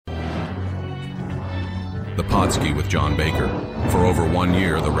The Podski with John Baker. For over 1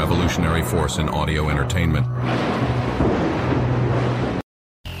 year, the revolutionary force in audio entertainment.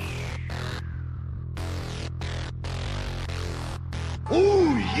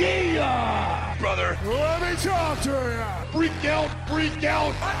 Ooh, yeah! Brother, Let me talk to you! Freak out, freak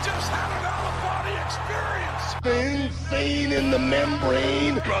out! I just had an out-of-body experience! The insane in the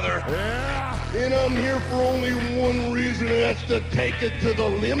membrane! Brother, Yeah! And I'm here for only one reason, and that's to take it to the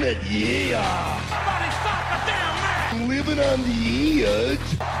limit, yeah! somebody stop the damn man! I'm living on the edge.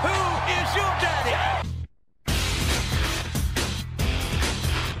 Who is your daddy?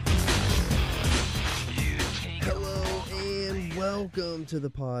 Hello and welcome to the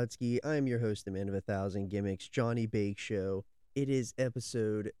Podski. I'm your host, the man of 1,000 gimmicks, Johnny Bake Show. It is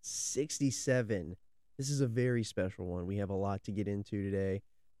episode 67. This is a very special one. We have a lot to get into today.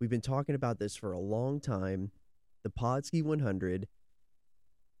 We've been talking about this for a long time. The Podski 100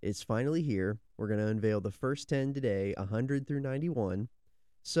 is finally here. We're going to unveil the first 10 today, 100 through 91.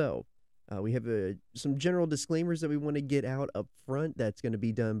 So, we have some general disclaimers that we want to get out up front. That's going to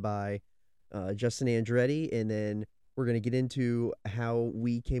be done by Justin Andretti, and then we're going to get into how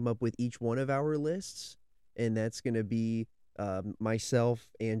we came up with each one of our lists, and that's going to be myself,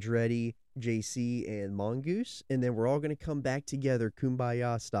 Andretti, JC, and Mongoose, and then we're all going to come back together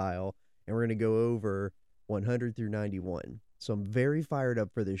Kumbaya style, and we're going to go over 100 through 91. So I'm very fired up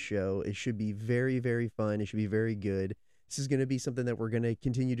for this show. It should be very, very fun. It should be very good. This is going to be something that we're going to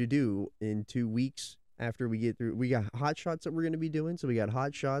continue to do in 2 weeks after we get through. We got hot shots that we're going to be doing, so we got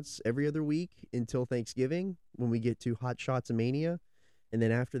hot shots every other week until Thanksgiving when we get to Hot Shots of Mania. And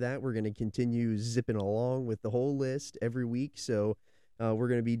then after that, we're going to continue zipping along with the whole list every week. So we're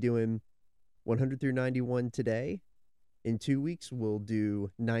going to be doing 100 through 91 today. In 2 weeks, we'll do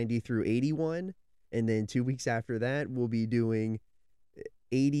 90 through 81. And then 2 weeks after that, we'll be doing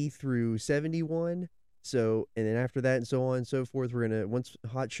 80 through 71. So, and then after that and so on and so forth, we're going to, once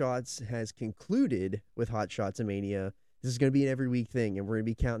Hot Shots has concluded with Hot Shots of Mania, this is going to be an every week thing. And we're going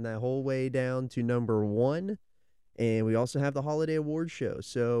to be counting that whole way down to number 1. And we also have the Holiday Awards show.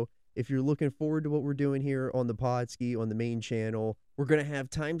 So if you're looking forward to what we're doing here on the Podski, on the main channel, we're going to have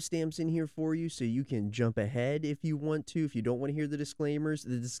timestamps in here for you so you can jump ahead if you want to. If you don't want to hear the disclaimers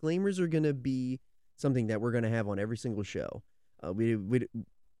are going to be something that we're going to have on every single show.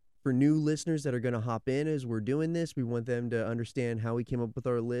 For new listeners that are going to hop in as we're doing this, we want them to understand how we came up with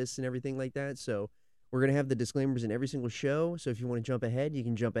our lists and everything like that. So we're going to have the disclaimers in every single show. So if you want to jump ahead, you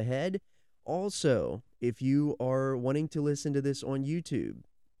can jump ahead. Also, if you are wanting to listen to this on YouTube,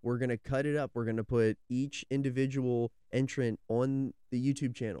 we're going to cut it up. We're going to put each individual entrant on the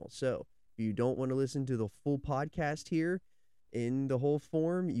YouTube channel. So if you don't want to listen to the full podcast here in the whole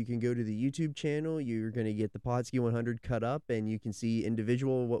form, you can go to the YouTube channel. You're going to get the Podski 100 cut up, and you can see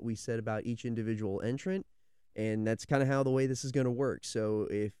what we said about each individual entrant. And that's kind of how the way this is going to work. So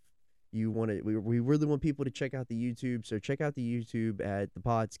if you want to, we really want people to check out the YouTube. So check out the YouTube at the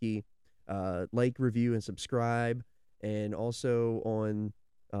Podski. Like, review, and subscribe, and also on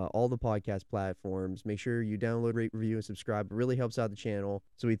all the podcast platforms. Make sure you download, rate, review, and subscribe. It really helps out the channel.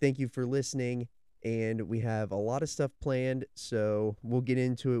 So we thank you for listening, and we have a lot of stuff planned, so we'll get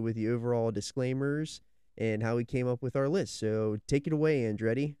into it with the overall disclaimers and how we came up with our list. So take it away,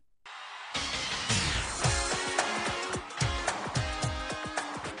 Andretti.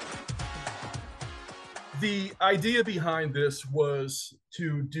 The idea behind this was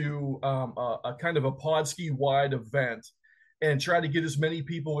to do a kind of a Podski-wide event and try to get as many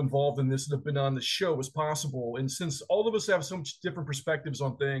people involved in this that have been on the show as possible. And since all of us have so much different perspectives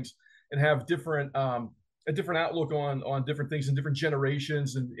on things and have different a different outlook on different things and different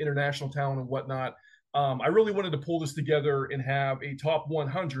generations and international talent and whatnot, I really wanted to pull this together and have a top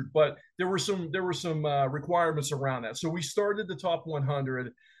 100. But there were some requirements around that. So we started the top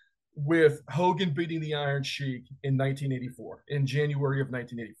 100 with Hogan beating the Iron Sheik in 1984, in January of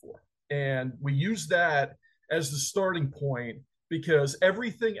 1984. And we used that as the starting point because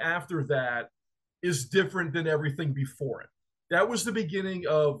everything after that is different than everything before it. That was the beginning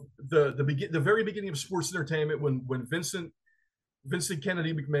of the very beginning of sports entertainment when Vincent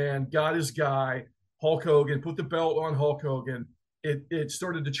Kennedy McMahon got his guy, Hulk Hogan, put the belt on Hulk Hogan. It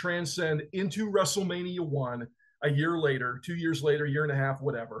started to transcend into WrestleMania 1 a year later, 2 years later, year and a half,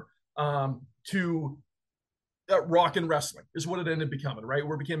 whatever. To rock and wrestling is what it ended up becoming, right?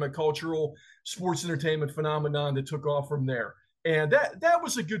 Where it became a cultural sports entertainment phenomenon that took off from there. And that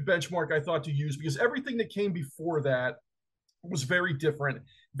was a good benchmark, I thought, to use because everything that came before that was very different,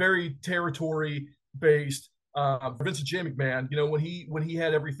 very territory based. Vincent J. McMahon, when he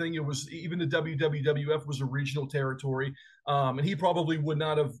had everything, it was even the WWF was a regional territory. And he probably would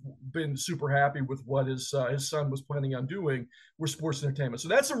not have been super happy with what his son was planning on doing with sports entertainment. So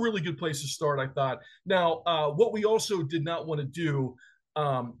that's a really good place to start, I thought. Now, what we also did not want to do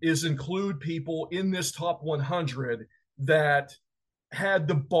is include people in this top 100 that had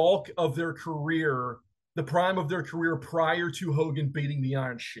the bulk of their career, the prime of their career prior to Hogan beating the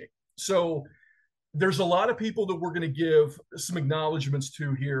Iron Sheik. So there's a lot of people that we're going to give some acknowledgments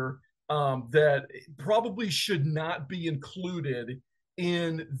to here that probably should not be included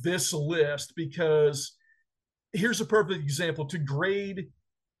in this list, because here's a perfect example. To grade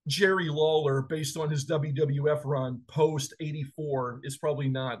Jerry Lawler based on his WWF run post 84 is probably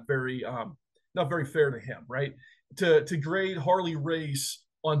not very fair to him, right? To grade Harley Race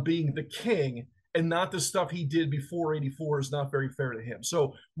on being the king and not the stuff he did before 84 is not very fair to him.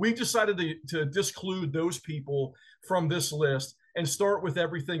 So we decided to disclude those people from this list and start with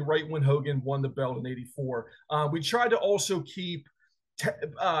everything right when Hogan won the belt in 84. We tried to also keep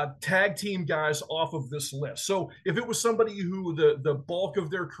tag team guys off of this list. So if it was somebody who the bulk of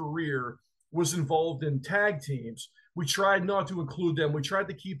their career was involved in tag teams, we tried not to include them. We tried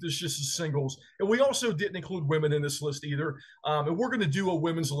to keep this just as singles. And we also didn't include women in this list either. And we're going to do a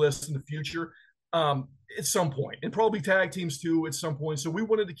women's list in the future at some point, and probably tag teams too at some point. So we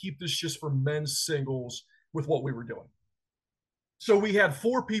wanted to keep this just for men's singles with what we were doing. So we had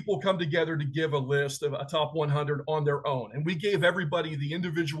 4 people come together to give a list of a top 100 on their own, and we gave everybody the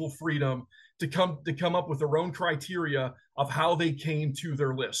individual freedom to come up with their own criteria of how they came to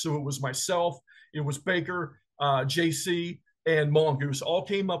their list. So it was myself, it was Baker, JC, and Mongoose all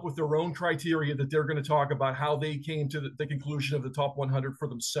came up with their own criteria that they're going to talk about how they came to the conclusion of the top 100 for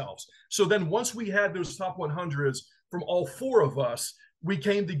themselves. So then once we had those top 100s from all 4 of us, we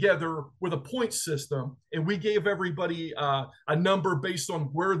came together with a point system, and we gave everybody a number based on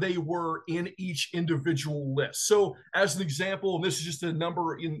where they were in each individual list. So as an example, and this is just a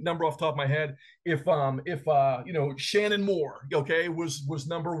number off the top of my head, if Shannon Moore, okay, was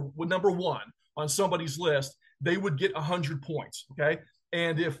number 1 on somebody's list, they would get 100 points, okay?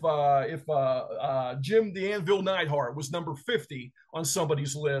 And if Jim the Anvil Neidhart was number 50 on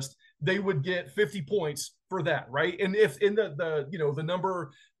somebody's list, they would get 50 points for that, right? And if in the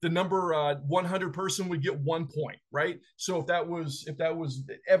number 100 person would get 1 point, right? So if that was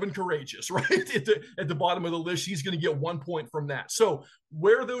Evan Courageous, right, at the bottom of the list, he's going to get 1 point from that. So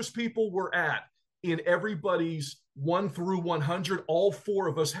where those people were at in everybody's 1 through 100, all 4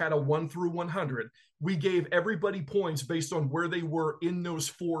 of us had a 1 through 100. We gave everybody points based on where they were in those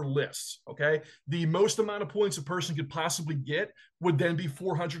 4 lists, okay? The most amount of points a person could possibly get would then be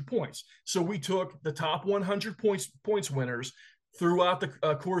 400 points. So we took the top 100 points winners throughout the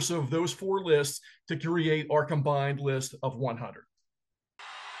course of those 4 lists to create our combined list of 100.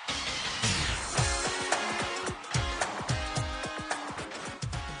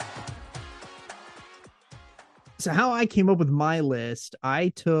 So how I came up with my list, I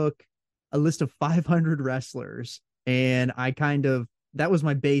took a list of 500 wrestlers, and that was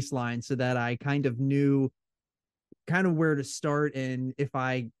my baseline, so that I kind of knew kind of where to start, and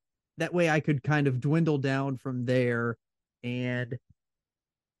that way I could kind of dwindle down from there. And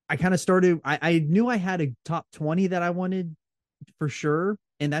I kind of started, I knew I had a top 20 that I wanted for sure,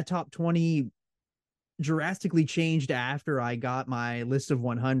 and that top 20 drastically changed after I got my list of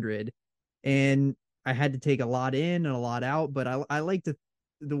 100, and I had to take a lot in and a lot out. But I like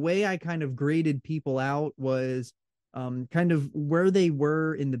the way I kind of graded people out was kind of where they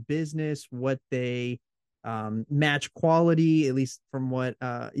were in the business, what they match quality, at least from what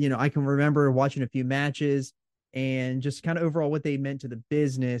I can remember watching a few matches, and just kind of overall what they meant to the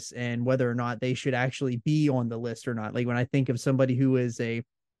business and whether or not they should actually be on the list or not. Like when I think of somebody who is a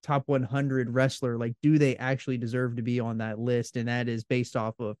top 100 wrestler, like do they actually deserve to be on that list? And that is based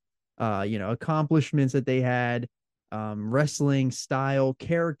off of accomplishments that they had, wrestling style,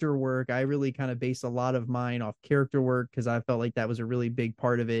 character work. I really kind of based a lot of mine off character work because I felt like that was a really big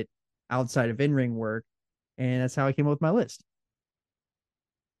part of it outside of in-ring work. And that's how I came up with my list.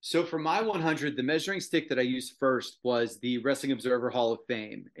 So for my 100, the measuring stick that I used first was the Wrestling Observer Hall of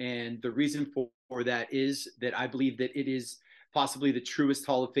Fame. And the reason for that is that I believe that it is possibly the truest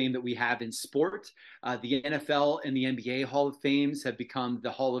Hall of Fame that we have in sport. The NFL and the NBA Hall of Fames have become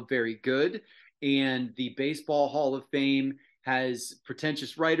the Hall of Very Good, and the Baseball Hall of Fame has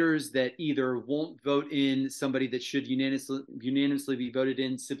pretentious writers that either won't vote in somebody that should unanimously be voted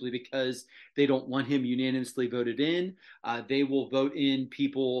in simply because they don't want him unanimously voted in. They will vote in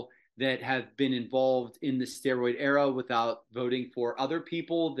people that have been involved in the steroid era without voting for other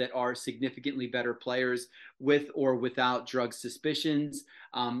people that are significantly better players with or without drug suspicions.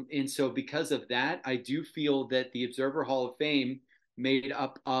 And so because of that, I do feel that the Observer Hall of Fame made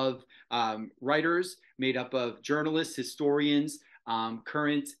up of writers, made up of journalists, historians,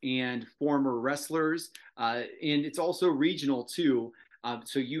 current and former wrestlers, and it's also regional too.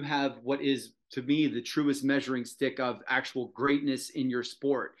 So you have what is, to me, the truest measuring stick of actual greatness in your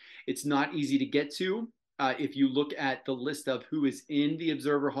sport. It's not easy to get to. If you look at the list of who is in the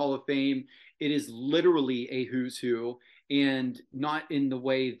Observer Hall of Fame, it is literally a who's who, and not in the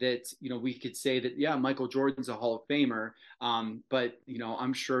way that, we could say that, yeah, Michael Jordan's a Hall of Famer, but,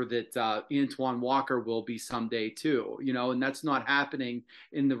 I'm sure that Antoine Walker will be someday too, and that's not happening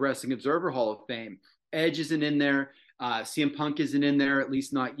in the Wrestling Observer Hall of Fame. Edge isn't in there. CM Punk isn't in there, at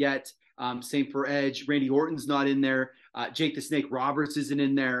least not yet. Same for Edge. Randy Orton's not in there. Jake the Snake Roberts isn't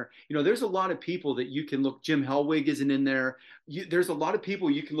in there. There's a lot of people that you can look. Jim Hellwig isn't in there. There's a lot of people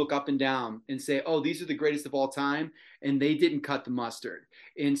you can look up and down and say, oh, these are the greatest of all time, and they didn't cut the mustard.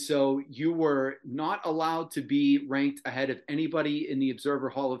 And so you were not allowed to be ranked ahead of anybody in the Observer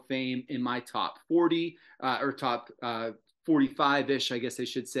Hall of Fame in my top 40 or top 45-ish, I guess I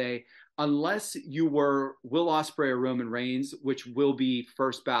should say, unless you were Will Ospreay or Roman Reigns, which will be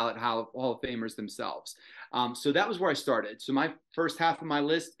first ballot Hall of Famers themselves. So that was where I started. So my first half of my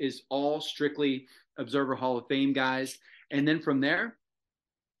list is all strictly Observer Hall of Fame guys. And then from there,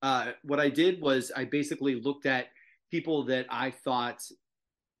 what I did was I basically looked at people that I thought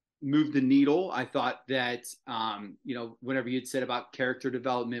moved the needle. I thought that, whenever you'd said about character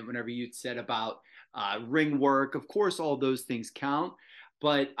development, whenever you'd said about ring work, of course, all those things count.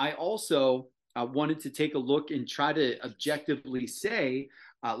 But I also wanted to take a look and try to objectively say,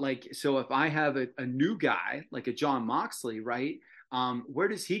 so if I have a new guy, like a Jon Moxley, right, where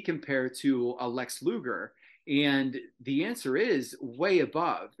does he compare to a Lex Luger? And the answer is way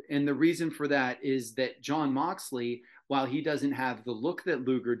above. And the reason for that is that Jon Moxley, while he doesn't have the look that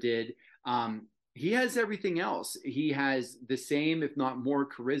Luger did, he has everything else. He has the same, if not more,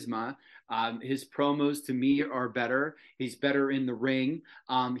 charisma. His promos, to me, are better. He's better in the ring.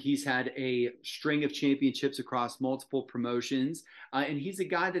 He's had a string of championships across multiple promotions. And he's a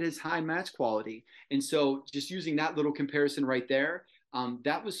guy that has high match quality. And so just using that little comparison right there,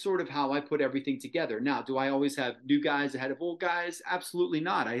 that was sort of how I put everything together. Now, do I always have new guys ahead of old guys? Absolutely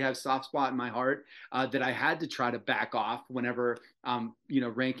not. I have a soft spot in my heart that I had to try to back off whenever,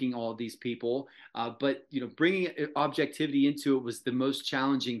 ranking all of these people. But bringing objectivity into it was the most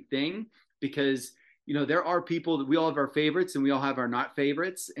challenging thing because, there are people that we all have our favorites and we all have our not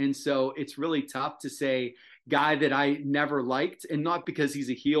favorites. And so it's really tough to say guy that I never liked, and not because he's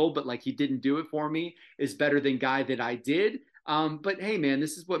a heel, but like he didn't do it for me, is better than guy that I did. But hey, man,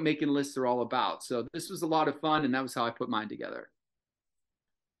 this is what making lists are all about. So this was a lot of fun, and that was how I put mine together.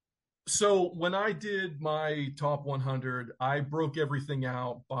 So when I did my top 100, I broke everything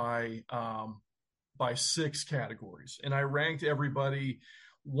out by 6 categories, and I ranked everybody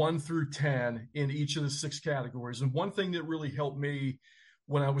 1 through 10 in each of the 6 categories. And one thing that really helped me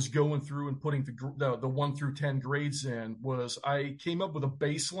when I was going through and putting the 1 through 10 grades in was I came up with a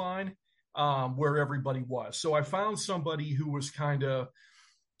baseline where everybody was. So I found somebody who was kind of,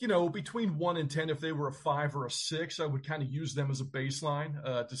 between 1 and 10. If they were a 5 or a 6, I would kind of use them as a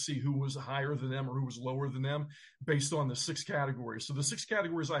baseline to see who was higher than them or who was lower than them based on the 6 categories. So the 6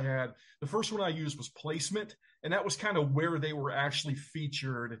 categories I had, the first one I used was placement, and that was kind of where they were actually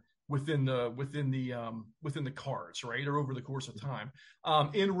featured within the cards, right, or over the course of time.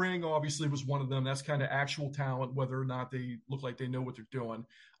 In ring obviously was one of them. That's kind of actual talent, whether or not they look like they know what they're doing.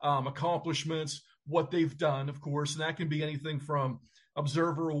 Accomplishments, what they've done, of course, and that can be anything from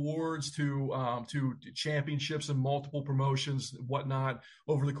Observer Awards to championships and multiple promotions and whatnot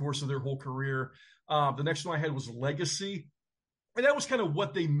over the course of their whole career. The next one I had was legacy. And that was kind of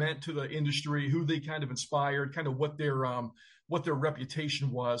what they meant to the industry, who they kind of inspired, kind of what their reputation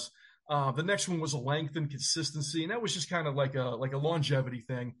was. The next one was length and consistency, and that was just kind of like a longevity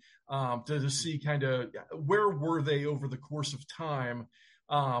thing to see kind of where were they over the course of time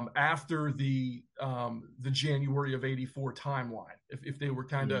after the January of '84 timeline, if they were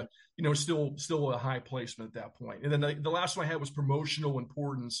kind of still a high placement at that point. And then the last one I had was promotional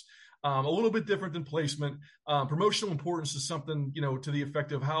importance. A little bit different than placement. Promotional importance is something, to the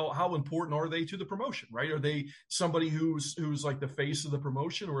effect of how important are they to the promotion, right? Are they somebody who's like the face of the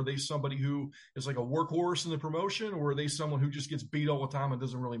promotion, or are they somebody who is like a workhorse in the promotion, or are they someone who just gets beat all the time and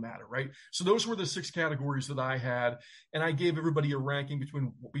doesn't really matter, right? So those were the 6 categories that I had, and I gave everybody a ranking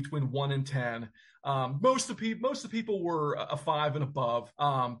between 1 and 10. Most of the people were a 5 and above,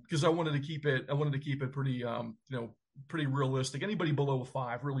 because I wanted to keep it pretty, pretty realistic. Anybody below a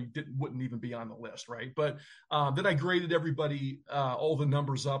 5 really wouldn't even be on the list, right? But then I graded everybody, all the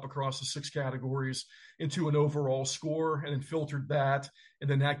numbers up across the 6 categories into an overall score, and then filtered that, and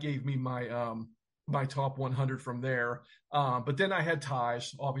then that gave me my top 100 from there. But then I had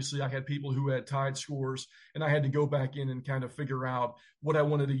ties. Obviously, I had people who had tied scores, and I had to go back in and kind of figure out what I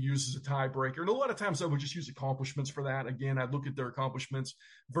wanted to use as a tiebreaker. And a lot of times I would just use accomplishments for that. Again, I'd look at their accomplishments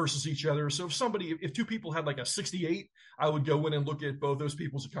versus each other. So if 2 people had like a 68, I would go in and look at both those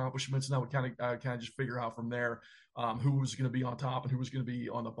people's accomplishments, and I would kind of just figure out from there who was going to be on top and who was going to be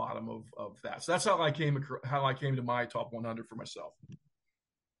on the bottom of that. So that's how I came to my top 100 for myself.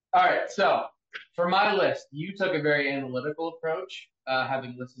 All right, so for my list, you took a very analytical approach,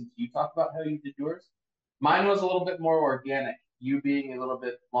 having listened to you talk about how you did yours. Mine was a little bit more organic, you being a little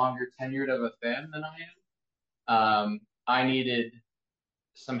bit longer tenured of a fan than I am. I needed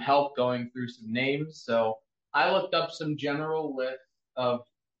some help going through some names, so I looked up some general lists of,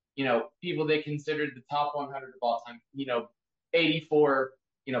 people they considered the top 100 of all time, 84,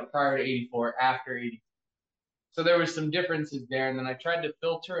 prior to 84, after 84. So there was some differences there, and then I tried to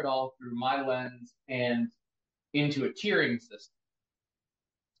filter it all through my lens and into a tiering system.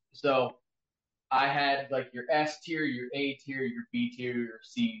 So I had like your S tier, your A tier, your B tier, your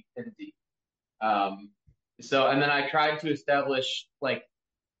C, and D. And then I tried to establish like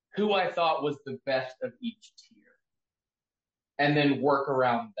who I thought was the best of each tier, and then work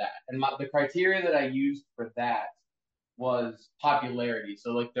around that. And the criteria that I used for that was popularity,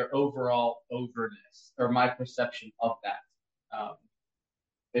 so like their overall overness or my perception of that,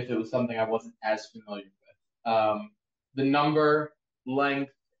 if it was something I wasn't as familiar with. The number,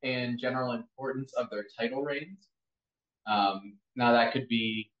 length, and general importance of their title reigns. Now that could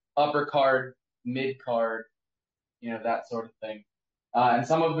be upper card, mid card, that sort of thing. And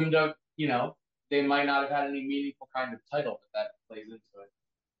some of them don't, they might not have had any meaningful kind of title, but that plays into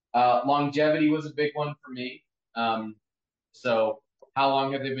it. Longevity was a big one for me. So how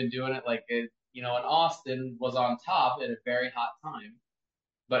long have they been doing it? Like, and Austin was on top at a very hot time,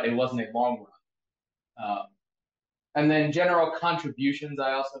 but it wasn't a long run. And then general contributions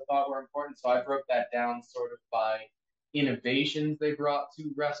I also thought were important. So I broke that down sort of by innovations they brought to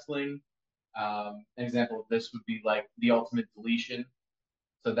wrestling. An example of this would be like the Ultimate Deletion.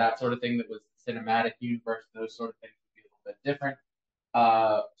 So that sort of thing that was cinematic universe, those sort of things would be a little bit different.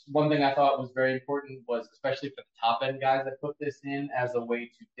 One thing I thought was very important was, especially for the top end guys, I put this in as a way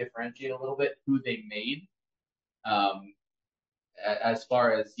to differentiate a little bit who they made, as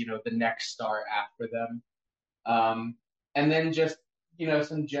far as, the next star after them. And then just,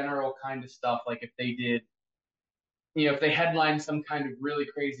 some general kind of stuff, like if they did, if they headlined some kind of really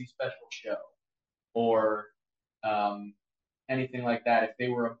crazy special show, or anything like that, if they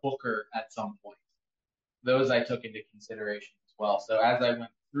were a booker at some point, those I took into consideration as well. So as I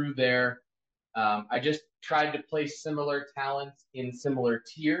went through there, I just tried to place similar talents in similar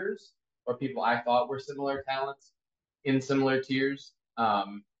tiers, or people I thought were similar talents in similar tiers.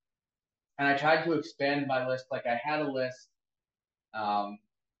 And I tried to expand my list. Like I had a list,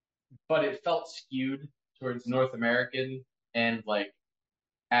 but it felt skewed towards North American and like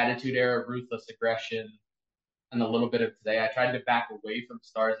Attitude Era, Ruthless Aggression, and a little bit of today. I tried to back away from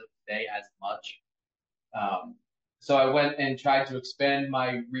stars of today as much. So I went and tried to expand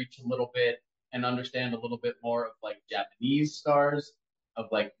my reach a little bit and understand a little bit more of like Japanese stars of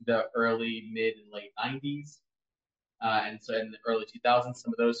like the early, mid, and late 90s. And so in the early 2000s,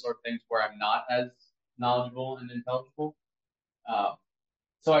 some of those sort of things where I'm not as knowledgeable and intelligible.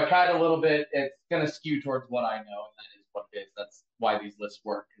 So I tried a little bit. It's going to skew towards what I know, and that is what it is. That's why these lists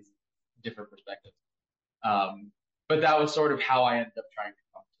work, is different perspectives. But that was sort of how I ended up trying to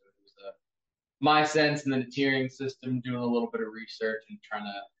come to it. It was my sense, and then the tiering system, doing a little bit of research and trying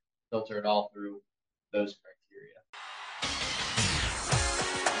to filter it all through those criteria.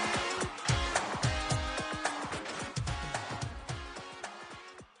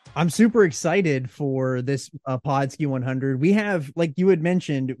 I'm super excited for this Podski 100. We have, like you had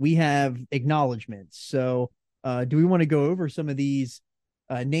mentioned, we have acknowledgments. So do we want to go over some of these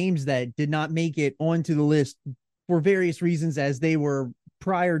names that did not make it onto the list for various reasons, as they were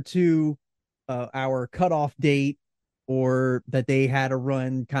prior to our cutoff date, or that they had a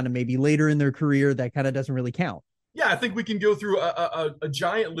run kind of maybe later in their career that kind of doesn't really count? Yeah, I think we can go through a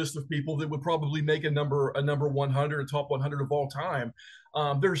giant list of people that would probably make a number 100, a top 100 of all time.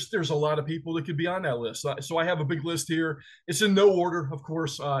 There's a lot of people that could be on that list. So I have a big list here. It's in no order, of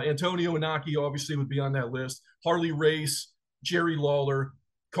course. Antonio Inaki obviously would be on that list. Harley Race, Jerry Lawler,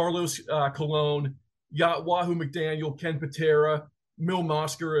 Carlos Colon, Wahoo McDaniel, Ken Patera, Mil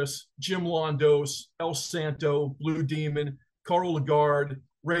Mascaras, Jim Londos, El Santo, Blue Demon, Carl Lagarde,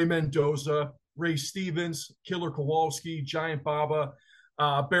 Ray Mendoza, Ray Stevens, Killer Kowalski, Giant Baba,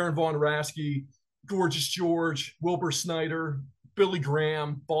 Baron Von Raschke, Gorgeous George, Wilbur Snyder, Billy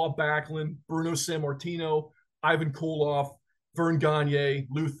Graham, Bob Backlund, Bruno Sammartino, Ivan Koloff, Vern Gagne,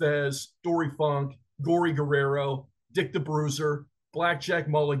 Lou Thez, Dory Funk, Gory Guerrero, Dick the Bruiser, Blackjack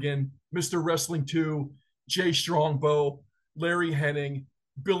Mulligan, Mr. Wrestling 2, Jay Strongbow, Larry Henning,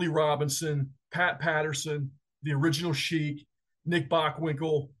 Billy Robinson, Pat Patterson, the original Sheik, Nick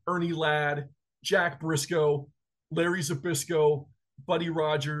Bockwinkel, Ernie Ladd, Jack Briscoe, Larry Zabisco, Buddy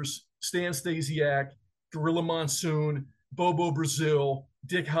Rogers, Stan Stasiak, Gorilla Monsoon, Bobo Brazil,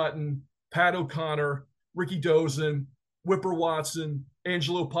 Dick Hutton, Pat O'Connor, Ricky Dozen, Whipper Watson,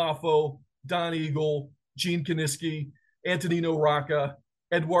 Angelo Poffo, Don Eagle, Gene Kaniski, Antonino Rocca,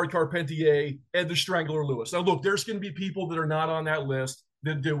 Edouard Carpentier, Ed the Strangler Lewis. Now, look, there's going to be people that are not on that list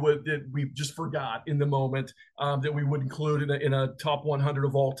that we just forgot in the moment that we would include in a top 100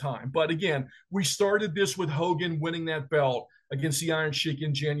 of all time. But again, we started this with Hogan winning that belt against the Iron Sheik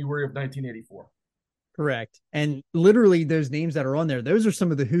in January of 1984. Correct. And literally those names that are on there, those are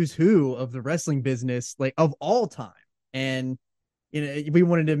some of the who's who of the wrestling business, like of all time. And, you know, we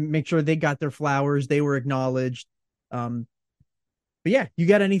wanted to make sure they got their flowers. They were acknowledged. But yeah, you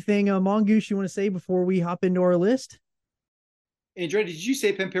got anything, Mongoose, you want to say before we hop into our list? Andrea, did you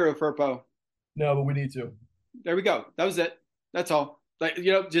say Pampero Firpo? No, but we need to. There we go. That was it. That's all. Like,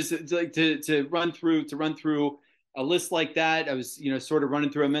 you know, just like to run through a list like that. I was, you know, sort of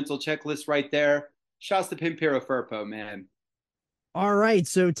running through a mental checklist right there. Shouts to Pampero Firpo, man. All right.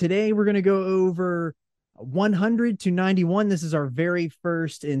 So today we're going to go over 100 to 91. This is our very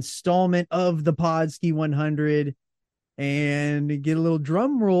first installment of the Podski 100. And get a little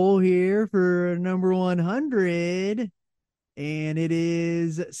drum roll here for number 100. And it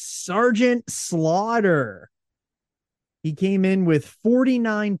is Sergeant Slaughter. He came in with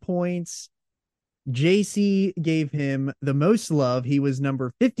 49 points. JC gave him the most love. He was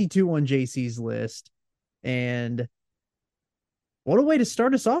number 52 on JC's list. And what a way to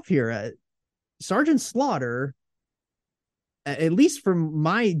start us off here. Sergeant Slaughter, at least from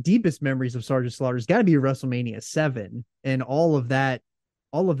my deepest memories of Sergeant Slaughter, has got to be WrestleMania 7 and all of that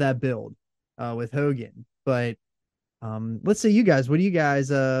build with Hogan. But let's say you guys, what do you guys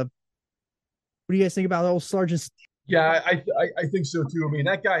think about old Sergeant? Yeah, I think so too. I mean,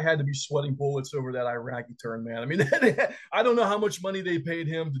 that guy had to be sweating bullets over that Iraqi turn, man. I mean, I don't know how much money they paid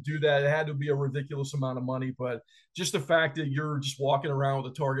him to do that. It had to be a ridiculous amount of money, but just the fact that you're just walking around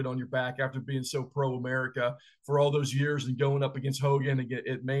with a target on your back after being so pro-America for all those years and going up against Hogan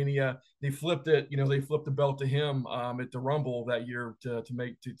at Mania, they flipped it. You know, they flipped the belt to him at the Rumble that year to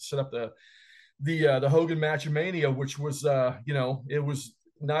set up the Hogan match of Mania, which was you know, it was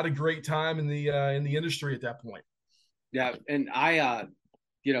not a great time in the industry at that point. Yeah, and I,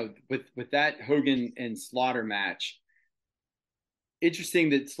 you know, with that Hogan and Slaughter match, interesting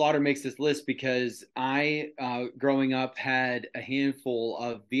that Slaughter makes this list because I, growing up, had a handful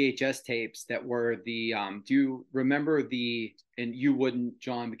of VHS tapes that were the. Do you remember and you wouldn't,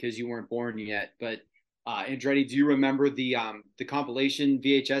 John, because you weren't born yet, but Andretti, do you remember the compilation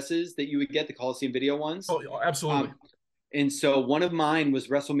VHSs that you would get, the Coliseum video ones? Oh, absolutely. And so one of mine was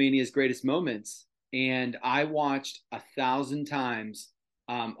WrestleMania's Greatest Moments. And I watched 1,000 times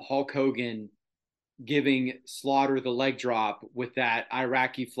Hulk Hogan giving Slaughter the leg drop with that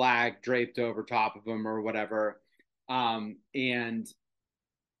Iraqi flag draped over top of him or whatever. And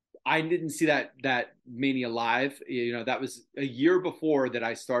I didn't see that Mania live. You know, that was a year before that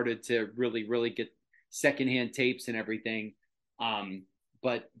I started to really, really get secondhand tapes and everything.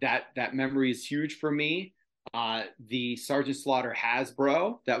 But that memory is huge for me. The Sergeant Slaughter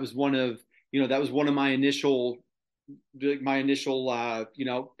Hasbro, that was one of my initial, you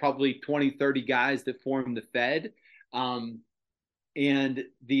know, probably 20, 30 guys that formed the Fed. And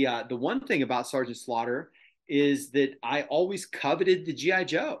the one thing about Sergeant Slaughter is that I always coveted the G.I.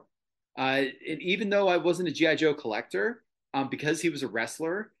 Joe. And even though I wasn't a G.I. Joe collector, because he was a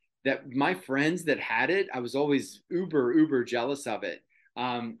wrestler, that my friends that had it, I was always uber jealous of it.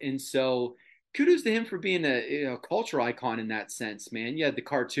 And so kudos to him for being a cultural icon in that sense, man. You had the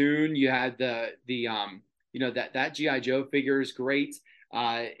cartoon, you had the you know, that G.I. Joe figure is great.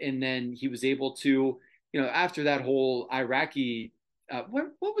 And then he was able to, you know, after that whole Iraqi,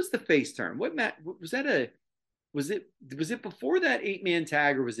 what was the face turn? Was it before that 8-man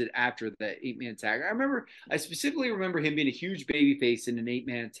tag or was it after the 8-man tag? I specifically remember him being a huge baby face in an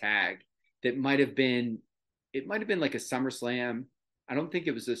 8-man tag that might have been like a SummerSlam. I don't think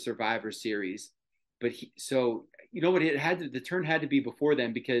it was a Survivor Series, but you know what, the turn had to be before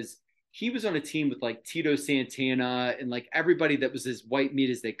then, because he was on a team with like Tito Santana and like everybody that was as white meat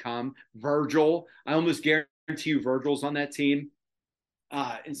as they come. Virgil, I almost guarantee you Virgil's on that team.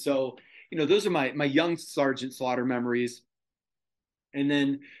 And so, those are my young Sergeant Slaughter memories. And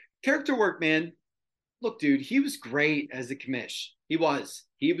then character work, man. Look, dude, he was great as a commish. He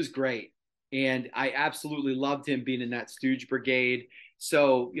was great. And I absolutely loved him being in that Stooge Brigade.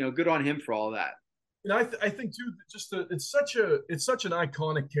 So, good on him for all that. And I think too, it's such an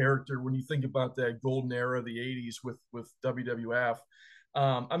iconic character when you think about that golden era of the '80s with WWF.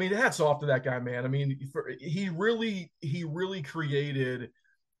 I mean, hats off to that guy, man. I mean, he really created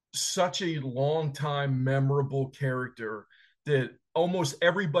such a long time memorable character that almost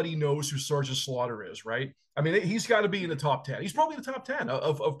everybody knows who Sergeant Slaughter is, right? I mean, he's got to be in the top 10. He's probably the top 10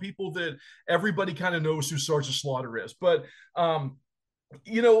 of people that everybody kind of knows who Sergeant Slaughter is. But,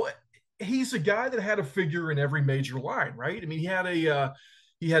 he's a guy that had a figure in every major line, right? I mean, he had the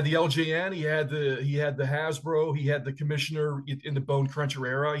LJN, he had the Hasbro, he had the Commissioner in the Bone Cruncher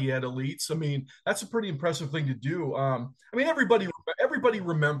era, he had Elites. I mean, that's a pretty impressive thing to do. I mean, everybody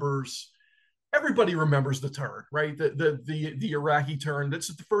remembers the turn, right? The Iraqi turn.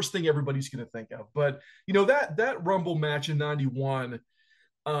 That's the first thing everybody's going to think of. But that Rumble match in '91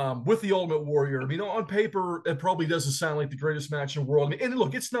 with the Ultimate Warrior. I mean, on paper, it probably doesn't sound like the greatest match in the world. I mean, and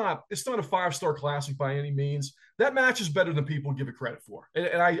look, it's not a 5-star classic by any means. That match is better than people give it credit for,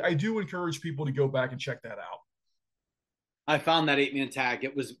 and I do encourage people to go back and check that out. I found that 8-man tag.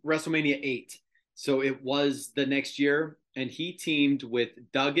 It was WrestleMania 8, so it was the next year, and he teamed with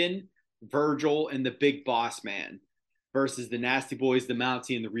Duggan, Virgil, and the Big Boss Man versus the Nasty Boys, the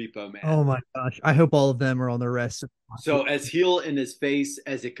Mountie, and the Repo Man. Oh my gosh. I hope all of them are on the rest. So as heel in his face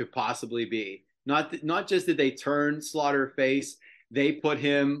as it could possibly be. Not just did they turn Slaughter face, they put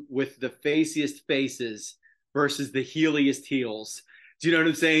him with the faciest faces versus the heeliest heels. Do you know what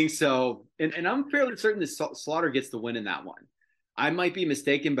I'm saying? So, and I'm fairly certain that Slaughter gets the win in that one. I might be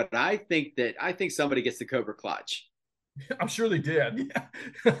mistaken, but I think somebody gets the Cobra Clutch. I'm sure they did. Yeah.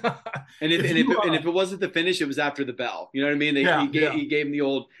 and if it wasn't the finish, it was after the bell. You know what I mean? He gave him the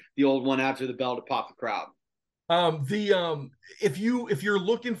old one after the bell to pop the crowd. If you're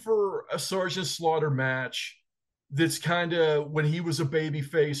looking for a Sergeant Slaughter match that's kind of when he was a baby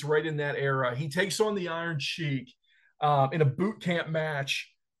face right in that era, he takes on the Iron Sheik in a boot camp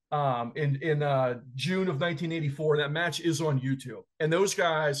match in June of 1984. That match is on YouTube, and those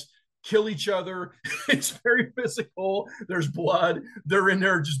guys kill each other. It's very physical. There's blood. They're in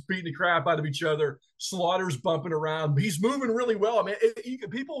there just beating the crap out of each other. Slaughter's bumping around. He's moving really well. I mean,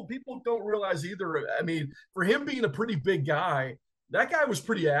 people don't realize either. I mean, for him being a pretty big guy, that guy was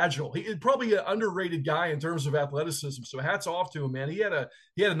pretty agile. He's probably an underrated guy in terms of athleticism. So hats off to him, man. He had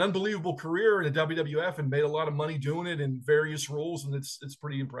an unbelievable career in the WWF and made a lot of money doing it in various roles, and it's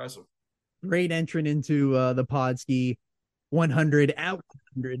pretty impressive. Great entrant into the Podski 100 out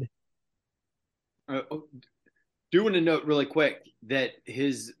 100. Do want to note really quick that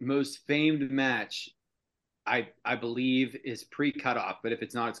his most famed match, I believe, is pre-cutoff, but if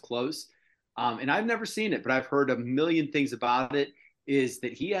it's not, it's close. And I've never seen it, but I've heard a million things about it, is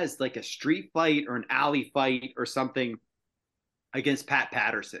that he has like a street fight or an alley fight or something against Pat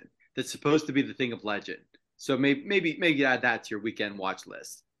Patterson that's supposed to be the thing of legend. So maybe add that to your weekend watch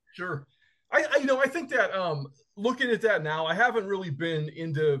list. Sure. I think that looking at that now, I haven't really been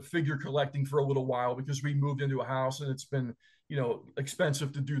into figure collecting for a little while because we moved into a house and it's been,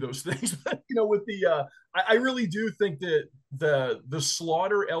 expensive to do those things. But, with the, I really do think that the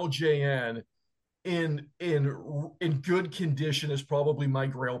Slaughter LJN in good condition is probably my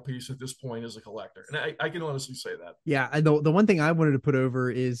grail piece at this point as a collector. And I can honestly say that. Yeah. The one thing I wanted to put over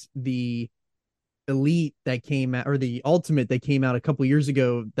is the Elite that came out, or the Ultimate that came out a couple years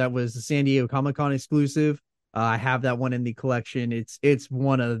ago, that was the San Diego Comic-Con exclusive. I have that one in the collection. It's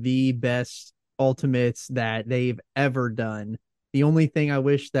one of the best Ultimates that they've ever done. The only thing I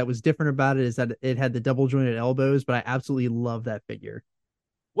wish that was different about it is that it had the double jointed elbows, but I absolutely love that figure.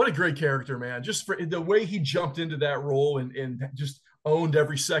 What a great character, man. Just for the way he jumped into that role and just owned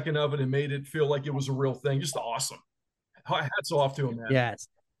every second of it and made it feel like it was a real thing. Just awesome. Hats off to him, man. Yes.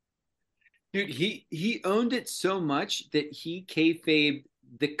 Dude, he owned it so much that he kayfabed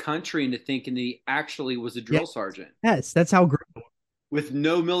the country into thinking that he actually was a drill sergeant. Yes, that's how great. With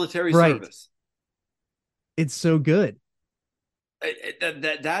no military service. It's so good.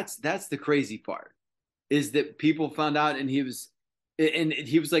 That's the crazy part, is that people found out and he was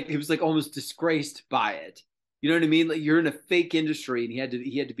like almost disgraced by it. You know what I mean? Like, you're in a fake industry and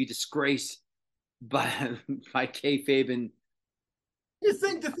he had to be disgraced by kayfabe and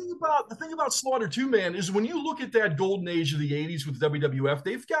The thing about Slaughter too, man, is when you look at that golden age of the '80s with WWF,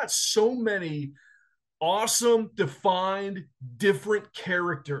 they've got so many awesome, defined, different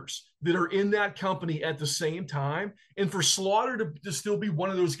characters that are in that company at the same time. And for Slaughter to still be one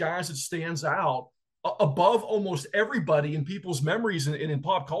of those guys that stands out above almost everybody in people's memories and in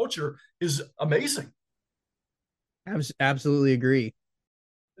pop culture is amazing. Absolutely agree.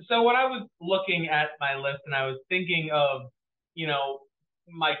 So when I was looking at my list and I was thinking of,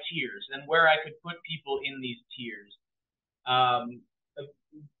 my tiers and where I could put people in these tiers, um,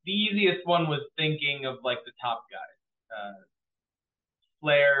 the easiest one was thinking of like the top guys,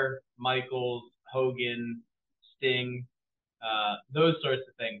 Flair, Michaels, Hogan, Sting, those sorts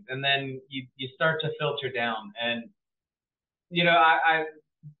of things. And then you start to filter down, and I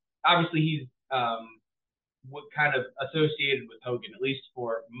obviously he's what kind of associated with Hogan, at least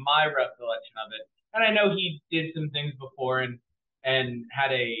for my recollection of it. And I know he did some things before and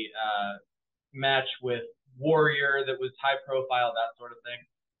had a match with Warrior that was high profile, that sort of thing.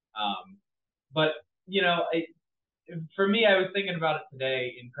 But for me, I was thinking about it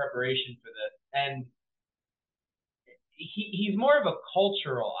today in preparation for this, and he's more of a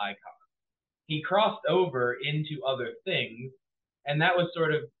cultural icon. He crossed over into other things, and that was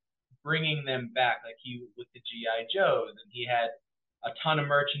sort of bringing them back, like he with the GI Joes, and he had a ton of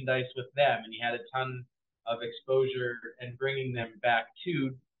merchandise with them, and he had a ton of exposure and bringing them back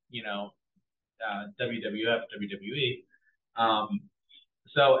to WWF, WWE.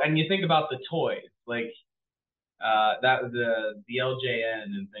 So, and you think about the toys, like that the LJN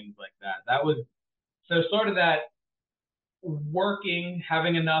and things like that. That was so sort of that working,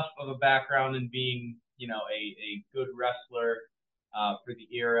 having enough of a background and being a good wrestler for the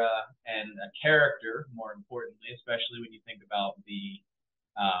era and a character, more importantly, especially when you think about the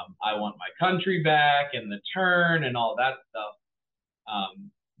I want my country back and the turn and all that stuff.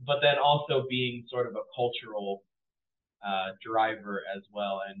 But then also being sort of a cultural driver as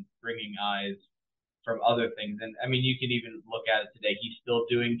well, and bringing eyes from other things. And I mean, you can even look at it today. He's still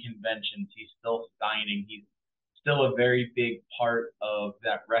doing conventions. He's still signing. He's still a very big part of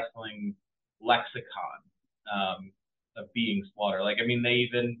that wrestling lexicon of being Slaughter. Like, I mean, they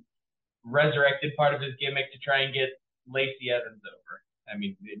even resurrected part of his gimmick to try and get Lacey Evans over. I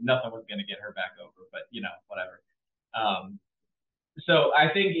mean, nothing was going to get her back over, but whatever. So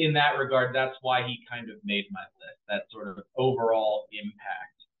I think in that regard, that's why he kind of made my list, that sort of overall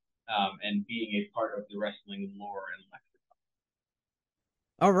impact and being a part of the wrestling lore and lexicon.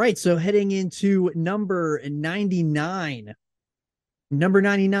 All right, so heading into number 99. Number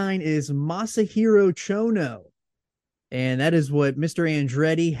 99 is Masahiro Chono. And that is what Mr.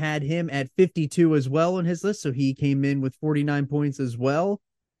 Andretti had him at 52 as well on his list. So he came in with 49 points as well.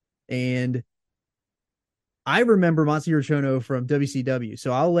 And I remember Masahiro Chono from WCW.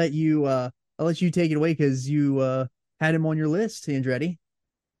 So I'll let you take it away because you had him on your list, Andretti.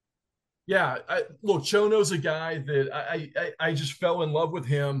 Yeah, look, Chono's a guy that I just fell in love with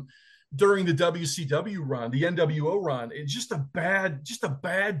him during the WCW run, the NWO run. It's just a bad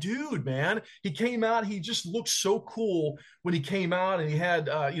dude, man. He came out, he just looked so cool when he came out, and he had,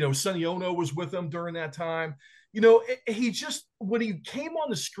 Sonny Ono was with him during that time. He just, when he came on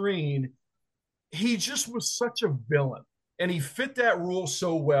the screen, he just was such a villain, and he fit that role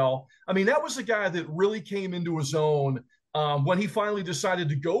so well. I mean, that was a guy that really came into his own when he finally decided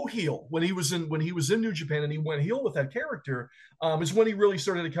to go heel, when he was in New Japan and he went heel with that character, is when he really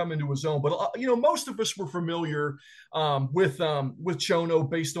started to come into his own. But most of us were familiar with Chono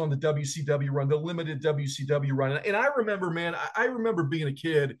based on the WCW run, the limited WCW run. And I remember, man, I remember being a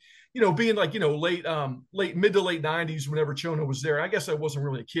kid, being like late mid to late '90s whenever Chono was there. I guess I wasn't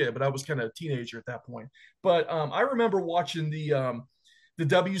really a kid, but I was kind of a teenager at that point. But I remember watching the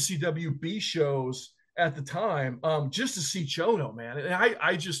WCW B shows at the time, just to see Chono, man. And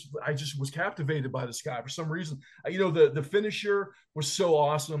I just was captivated by this guy for some reason. The finisher was so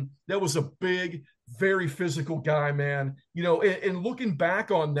awesome. That was a big, very physical guy, man. And looking back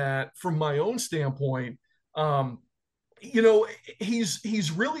on that from my own standpoint,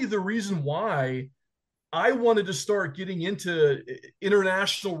 he's really the reason why I wanted to start getting into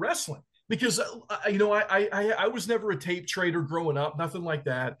international wrestling. Because I was never a tape trader growing up, nothing like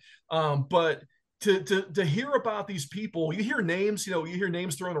that. But to hear about these people, you hear names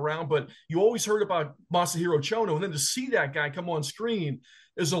thrown around, but you always heard about Masahiro Chono, and then to see that guy come on screen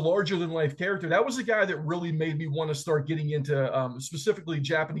as a larger than life character, that was a guy that really made me want to start getting into specifically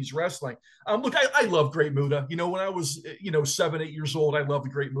Japanese wrestling. Look, I love Great Muta. When I was 7-8 years old, I loved the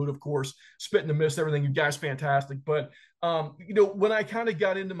Great Muta, of course, Spit in the Mist, everything. You guys fantastic, but when I kind of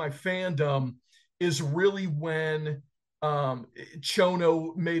got into my fandom is really when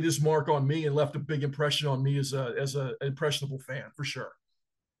Chono made his mark on me and left a big impression on me as a impressionable fan for sure.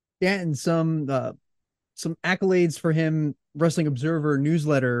 Yeah, and some accolades for him, Wrestling Observer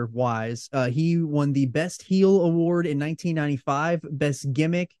newsletter wise. He won the Best Heel Award in 1995, Best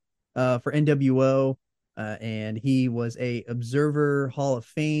Gimmick for NWO, and he was a Observer Hall of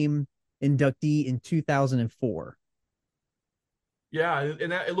Fame inductee in 2004. Yeah,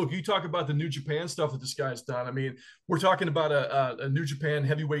 and look, you talk about the New Japan stuff that this guy's done. I mean, we're talking about a New Japan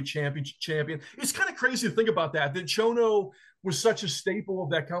heavyweight champion. It's kind of crazy to think about that. That Chono was such a staple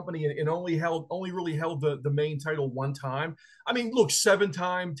of that company and only really held the main title one time. I mean, look,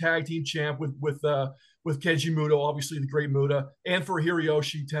 7-time tag team champ with Keiji Muto, obviously the great Muta, and for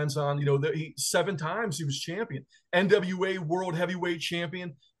Hiroshi Tenzan, 7 times he was champion, NWA World Heavyweight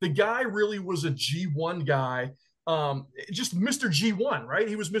Champion. The guy really was a G1 guy. Just Mr. G1, right?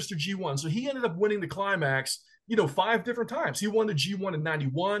 He was Mr. G1. So he ended up winning the climax, 5 different times. He won the G1 in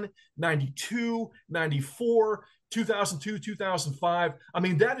 91, 92, 94, 2002, 2005. I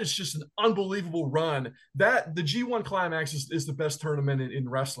mean, that is just an unbelievable run. That the G1 climax is the best tournament in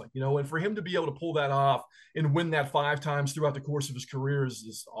wrestling, and for him to be able to pull that off and win that 5 times throughout the course of his career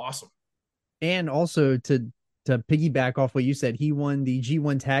is awesome. And also to piggyback off what you said, he won the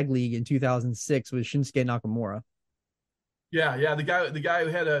G1 Tag League in 2006 with Shinsuke Nakamura. Yeah, the guy who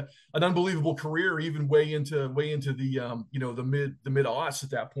had an unbelievable career, even way into the the mid aughts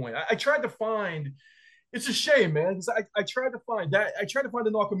at that point. I tried to find. It's a shame, man, because I tried to find that. I tried to find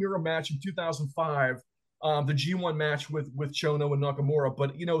the Nakamura match in 2005, the G1 match with Chono and Nakamura,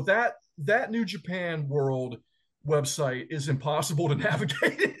 but that New Japan World website is impossible to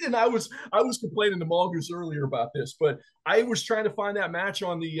navigate. And I was complaining to Mongoose earlier about this, but I was trying to find that match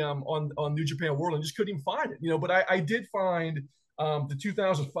on the on New Japan World and just couldn't even find it. But I did find the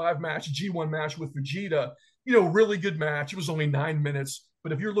 2005 match, G1 match with Vegeta. Really good match. It was only 9 minutes.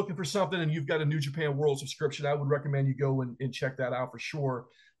 But if you're looking for something and you've got a New Japan World subscription, I would recommend you go and check that out for sure.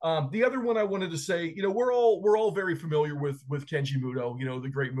 The other one I wanted to say, we're all very familiar with Kenji Muto, the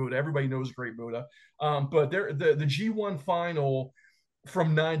great Muta. Everybody knows great Muta. But the G1 final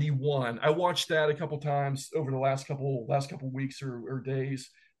from 91, I watched that a couple times over the last couple weeks or days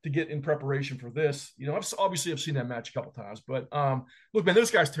to get in preparation for this. I've seen that match a couple times, but look, man,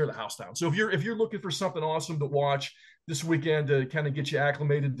 those guys tear the house down. So if you're looking for something awesome to watch this weekend to kind of get you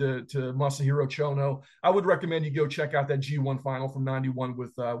acclimated to Masahiro Chono, I would recommend you go check out that G1 final from 91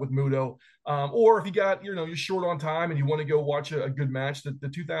 with Muto. Or if you got, you're short on time and you want to go watch a good match, the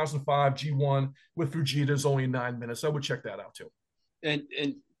 2005 G1 with Fujita is only 9 minutes. I would check that out too. And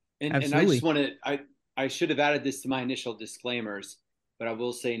I just want to, I should have added this to my initial disclaimers, but I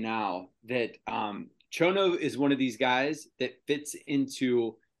will say now that Chono is one of these guys that fits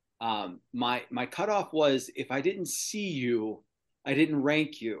into my cutoff was if I didn't see you, I didn't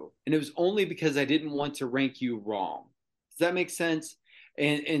rank you. And it was only because I didn't want to rank you wrong. Does that make sense?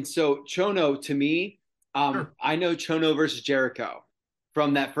 And so Chono, to me, Sure. I know Chono versus Jericho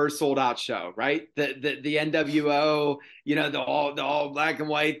from that first sold out show, right? The NWO, the all black and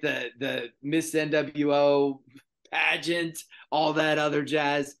white, the Miss NWO pageant, all that other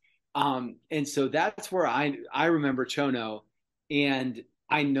jazz. And so that's where I remember Chono, and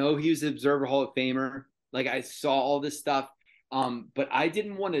I know he was an Observer Hall of Famer. Like, I saw all this stuff, but I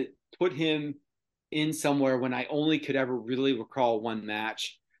didn't want to put him in somewhere when I only could ever really recall one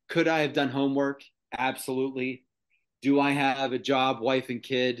match. Could I have done homework? Absolutely. Do I have a job, wife, and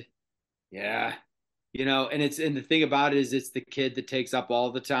kid? Yeah. And the thing about it is it's the kid that takes up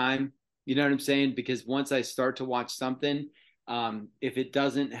all the time. You know what I'm saying? Because once I start to watch something, if it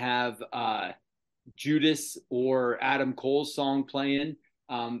doesn't have Judas or Adam Cole's song playing,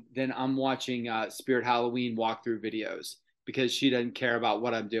 then I'm watching Spirit Halloween walkthrough videos because she doesn't care about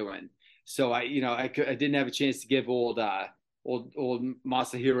what I'm doing. So I didn't have a chance to give old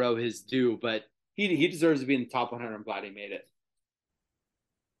Masahiro his due, but he deserves to be in the top 100. I'm glad he made it.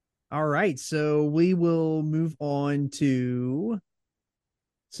 All right, so we will move on to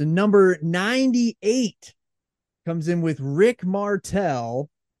number 98 comes in with Rick Martel.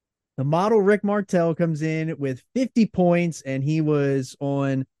 The model Rick Martel comes in with 50 points, and he was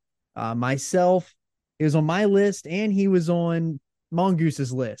on myself. He was on my list, and he was on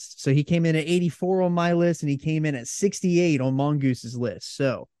Mongoose's list. So he came in at 84 on my list, and he came in at 68 on Mongoose's list.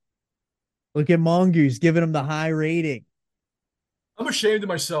 So look at Mongoose giving him the high rating. I'm ashamed of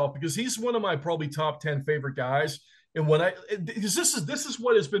myself because he's one of my probably top 10 favorite guys. And because this is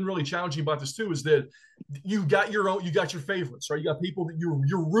what has been really challenging about this too, is that you got your favorites, right? You got people that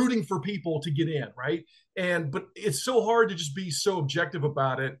you're rooting for people to get in, right? But it's so hard to just be so objective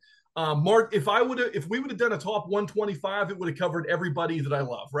about it. Mark, if we would have done a top 125, it would have covered everybody that I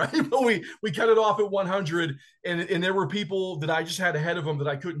love, right? But we cut it off at 100, and there were people that I just had ahead of them that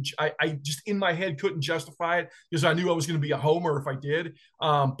I just in my head couldn't justify it because I knew I was going to be a homer if I did.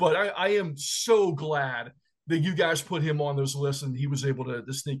 But I am so glad that you guys put him on those lists and he was able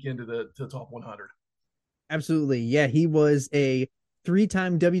to sneak into the top 100. Absolutely. Yeah, he was a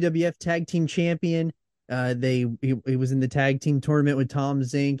three-time WWF Tag Team Champion. He was in the tag team tournament with Tom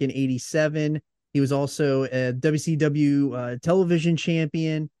Zink in '87. He was also a WCW television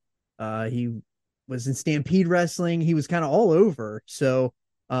champion. He was in Stampede Wrestling. He was kind of all over. So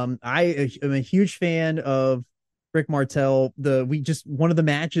I am a huge fan of Rick Martel. One of the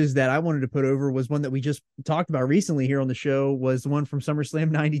matches that I wanted to put over was one that we just talked about recently here on the show, was the one from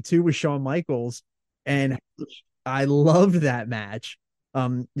SummerSlam '92 with Shawn Michaels, and I loved that match.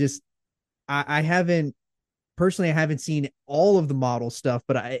 Just I haven't personally, I haven't seen all of the model stuff,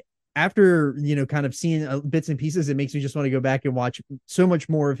 but after kind of seeing bits and pieces, it makes me just want to go back and watch so much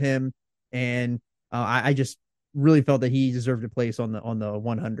more of him. And I just really felt that he deserved a place on the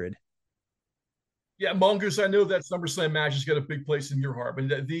 100. Yeah, Mongoose, I know that SummerSlam match has got a big place in your heart, but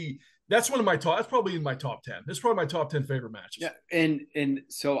that's one of my top. That's probably in my top 10. That's probably my top 10 favorite matches. Yeah, and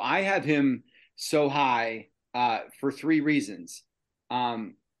so I have him so high for three reasons.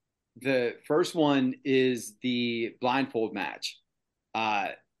 The first one is the blindfold match.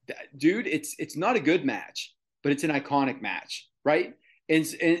 Dude, it's not a good match, but it's an iconic match, right?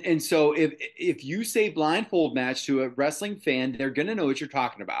 And so if you say blindfold match to a wrestling fan, they're gonna know what you're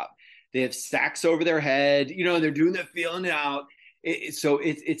talking about. They have sacks over their head, they're doing the feeling it out. So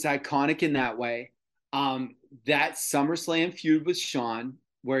it's iconic in that way. That SummerSlam feud with Shawn,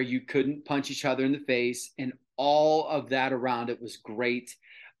 where you couldn't punch each other in the face, and all of that around it was great.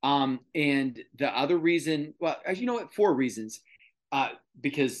 And the other reason, well, you know what, four reasons,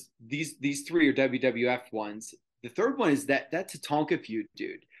 because these three are WWF ones. The third one is that Tatanka feud,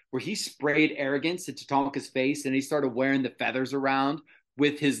 dude, where he sprayed arrogance at Tatanka's face and he started wearing the feathers around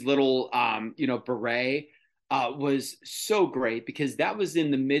with his little, beret, was so great because that was in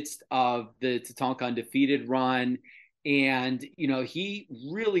the midst of the Tatanka undefeated run. And, he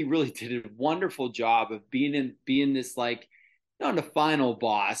really, really did a wonderful job of being this, like, not a final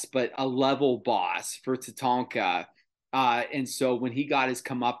boss, but a level boss for Tatanka. And so when he got his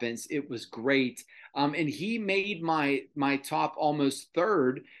comeuppance, it was great. And he made my top almost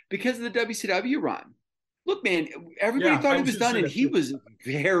third because of the WCW run. Look, man, everybody thought he was done, and he was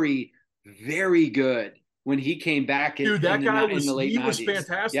very, very good when he came back. Dude, that guy was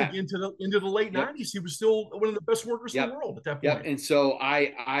fantastic. Yeah. into the late 90s. He was still one of the best workers in the world at that point. Yep. And so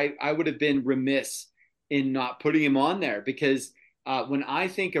I would have been remiss in not putting him on there because when I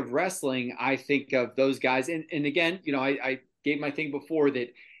think of wrestling, I think of those guys. And again, I gave my thing before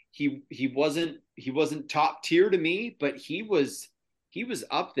that he wasn't top tier to me, but he was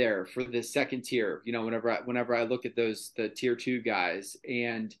up there for the second tier, whenever I look at the tier 2 guys.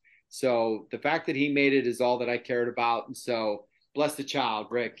 And so the fact that he made it is all that I cared about. And so bless the child,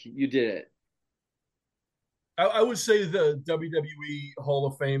 Rick, you did it. I would say the WWE Hall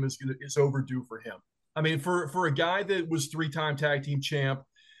of Fame is overdue for him. I mean, for a guy that was 3-time tag team champ,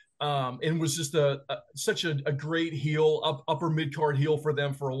 and was just such a great heel, upper mid card heel for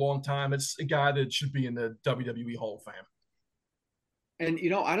them for a long time. It's a guy that should be in the WWE Hall of Fame. And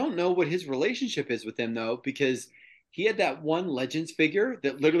I don't know what his relationship is with him though, because he had that one Legends figure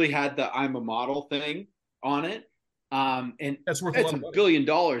that literally had the "I'm a model" thing on it, and that's worth $1 billion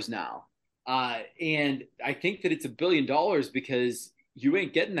now. And I think that it's $1 billion because you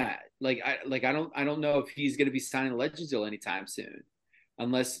ain't getting that. I don't know if he's going to be signing a Legends deal anytime soon,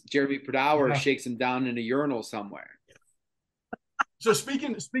 unless Jeremy Pradauer shakes him down in a urinal somewhere. So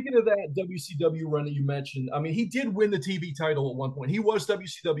speaking of that WCW run that you mentioned, I mean, he did win the TV title at one point. He was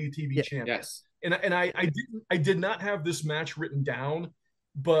WCW TV champion. Yes. And I did not have this match written down,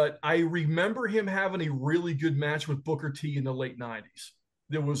 but I remember him having a really good match with Booker T in the late 90s.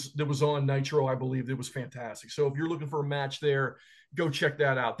 That was on Nitro, I believe. That was fantastic. So if you're looking for a match there, go check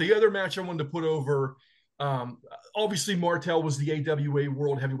that out. The other match I wanted to put over, obviously Martel was the AWA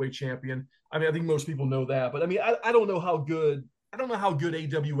World Heavyweight Champion. I mean, I think most people know that, but I mean, I don't know how good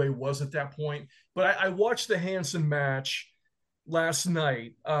AWA was at that point, but I watched the Hanson match last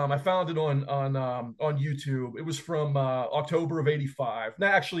night. I found it on YouTube. It was from October of '85. No,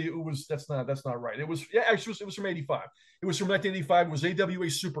 actually, that's not right. It was from '85. It was from 1985. It was AWA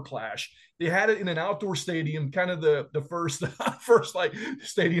Super Clash. They had it in an outdoor stadium, kind of the first like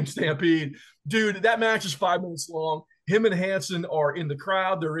stadium stampede. Dude, that match is 5 minutes long. Him and Hanson are in the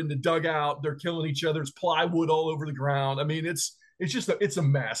crowd. They're in the dugout. They're killing each other. There's plywood all over the ground. I mean, it's it's a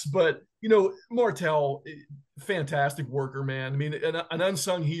mess. But Martel, fantastic worker, man. I mean, an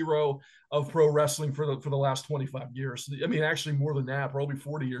unsung hero of pro wrestling for the last 25 years. I mean, actually more than that, probably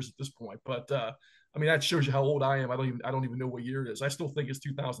 40 years at this point. But I mean, that shows you how old I am. I don't even know what year it is. I still think it's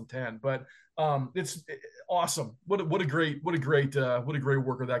 2010. But it's awesome. What a great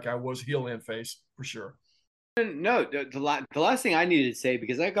worker that guy was, heel and face for sure. No, the last thing I needed to say,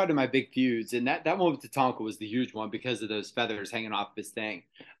 because I got to my big feuds, and that one with Tatanka was the huge one because of those feathers hanging off his thing.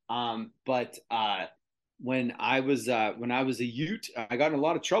 But when I was a Ute, I got in a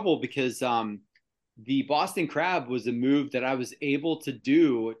lot of trouble because the Boston Crab was a move that I was able to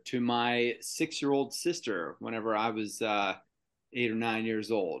do to my 6-year-old sister whenever I was 8 or 9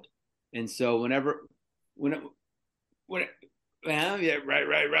 years old, and so when well, yeah,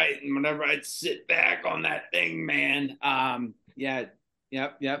 right. And whenever I'd sit back on that thing, man, yeah,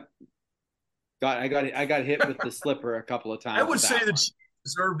 yep. I got hit with the slipper a couple of times. I would say that she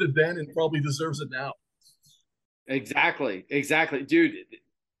deserved it then and probably deserves it now. Exactly, dude.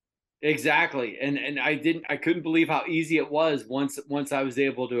 Exactly, and I couldn't believe how easy it was once I was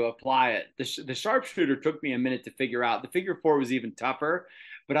able to apply it. The sharpshooter took me a minute to figure out. The figure four was even tougher,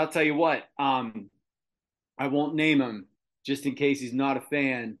 but I'll tell you what, I won't name him just in case he's not a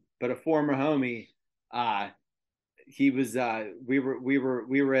fan, but a former homie. He was. We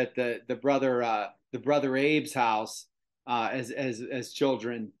were at the brother Abe's house as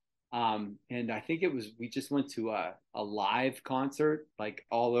children, and I think we just went to a live concert, like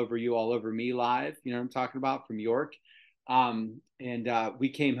All Over You, All Over Me live. You know what I'm talking about, from York. And we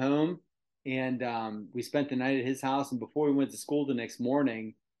came home and we spent the night at his house. And before we went to school the next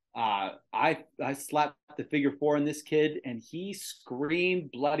morning, I slapped the figure four on this kid, and he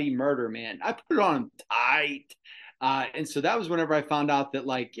screamed bloody murder, man. I put it on him tight. And so that was whenever I found out that,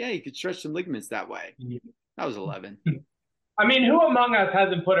 like, yeah, you could stretch some ligaments that way. I was 11. I mean, who among us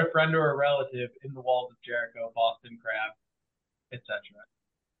hasn't put a friend or a relative in the walls of Jericho, Boston Crab, etc.?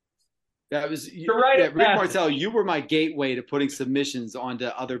 That was Rick Martel. You were my gateway to putting submissions onto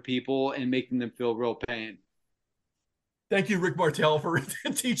other people and making them feel real pain. Thank you, Rick Martel, for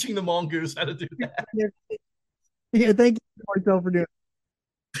teaching the mongoose how to do that. Yeah, thank you, Martel, for doing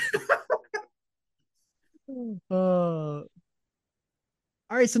it. All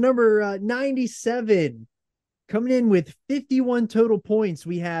right, so number 97, coming in with 51 total points,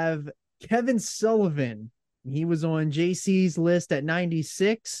 we have Kevin Sullivan. He was on JC's list at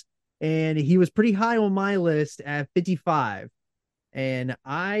 96, and he was pretty high on my list at 55. And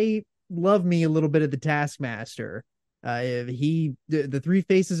I love me a little bit of the Taskmaster. The Three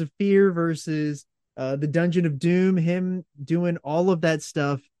Faces of Fear versus the Dungeon of Doom, him doing all of that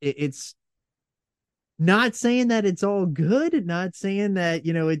stuff. It's not saying that it's all good, not saying that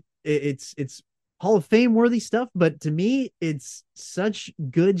it's Hall of Fame worthy stuff, but to me it's such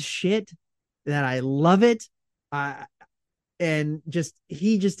good shit that I love it. And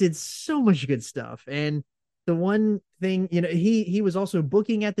he just did so much good stuff. And the one thing, he was also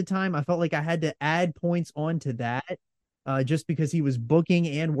booking at the time. I felt like I had to add points onto that. Just because he was booking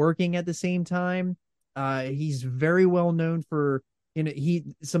and working at the same time. He's very well known for,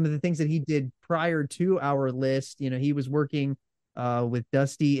 some of the things that he did prior to our list. He was working with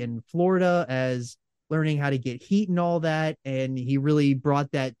Dusty in Florida as learning how to get heat and all that. And he really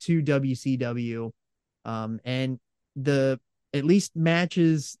brought that to WCW. And at least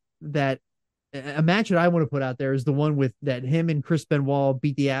matches that, a match that I want to put out there is the one with that him and Chris Benoit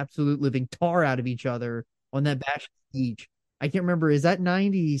beat the absolute living tar out of each other on that Bash each. I can't remember. Is that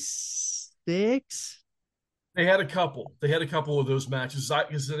 96? They had a couple of those matches.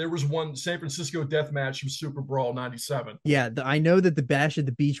 Because there was one San Francisco death match from Super Brawl 97. Yeah, I know that the Bash at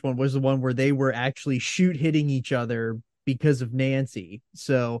the Beach one was the one where they were actually hitting each other because of Nancy.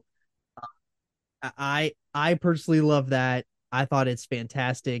 So I personally love that. I thought it's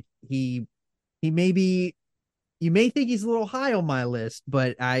fantastic. He maybe, you may think he's a little high on my list,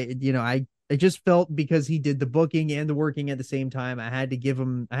 but I just felt because he did the booking and the working at the same time, I had to give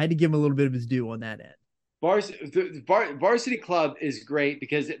him a little bit of his due on that end. Varsity Club is great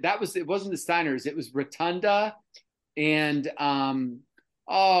because it wasn't the Steiners, it was Rotunda and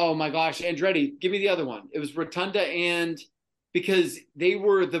oh my gosh, Andretti, give me the other one. It was Rotunda, and because they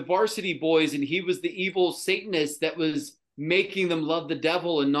were the varsity boys and he was the evil Satanist that was making them love the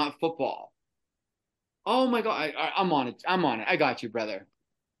devil and not football. Oh my God, I'm on it. I got you, brother.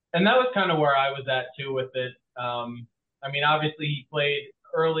 And that was kind of where I was at too with it. I mean, obviously he played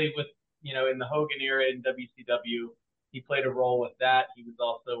early with, in the Hogan era in WCW. He played a role with that. He was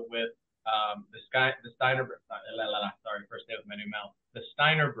also with the Steiner. Sorry, first day with my new mouth. The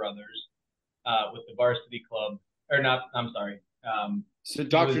Steiner brothers with the Varsity Club, or not? I'm sorry, So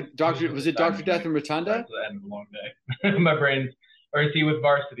Doctor was it Dr. Death and Rotunda? That's the end of a long day. My brain, or is he with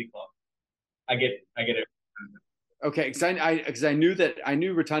Varsity Club? I get it. Okay, because I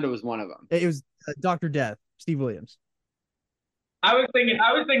knew Rotunda was one of them. It was Dr. Death, Steve Williams. I was thinking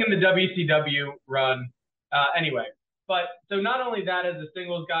the WCW run. Anyway, but so not only that as a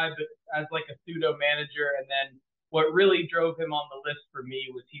singles guy, but as like a pseudo manager, and then what really drove him on the list for me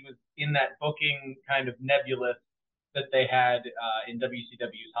was he was in that booking kind of nebulous that they had in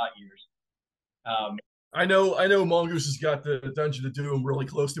WCW's hot years. I know Mongoose has got the Dungeon of Doom really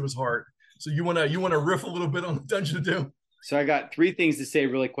close to his heart. So you wanna riff a little bit on the Dungeon of Doom? So I got 3 things to say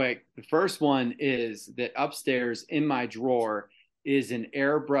really quick. The first one is that upstairs in my drawer is an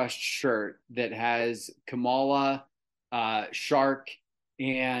airbrushed shirt that has Kamala, Shark,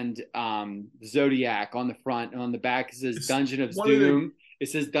 and Zodiac on the front, and on the back it says Dungeon of Doom. It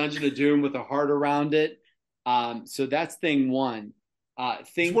says Dungeon of Doom with a heart around it. So that's thing one.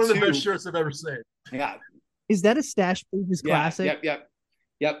 Thing it's one of the two, best shirts I've ever seen. Yeah. Is that a Stash Pages classic? Yep.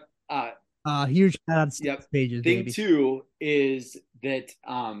 Huge shout out to Stash Pages. Thing baby. 2 is that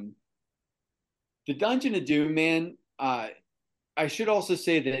the Dungeon of Doom, man. I should also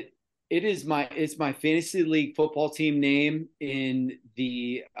say that it's my fantasy league football team name in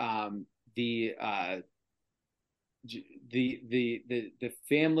the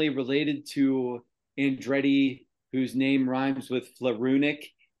family related to Andretti, whose name rhymes with Flarunic.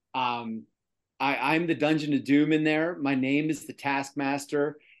 I'm the Dungeon of Doom in there. My name is the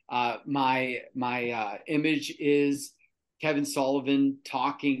Taskmaster. My image is Kevin Sullivan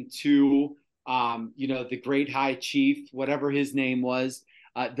talking to the Great High Chief, whatever his name was.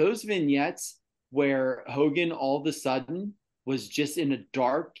 Those vignettes where Hogan all of a sudden was just in a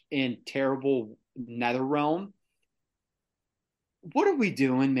dark and terrible nether realm. What are we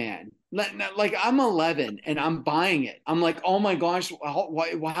doing, man? Like, I'm 11 and I'm buying it. I'm like, oh my gosh,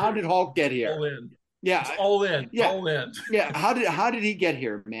 how did Hulk get here? All in. Yeah, it's all in. Yeah, all in. Yeah. How did he get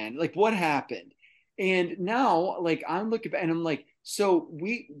here, man? Like, what happened? And now, like, I'm looking back and I'm like, so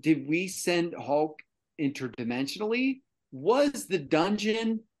did we send Hulk interdimensionally? Was the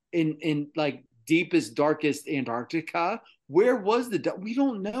dungeon in like deepest, darkest Antarctica? Where was we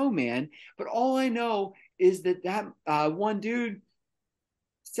don't know, man. But all I know is that one dude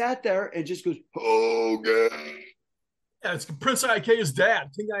sat there and just goes, Hogan. Yeah, it's Prince Ikea's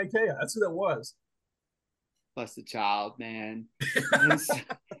dad, King Ikea. That's who that was. Plus the child, man.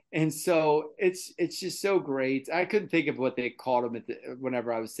 and so it's just so great. I couldn't think of what they called him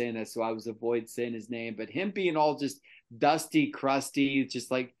whenever I was saying that, so I was avoid saying his name. But him being all just dusty, crusty,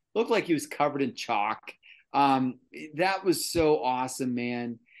 just like looked like he was covered in chalk. That was so awesome,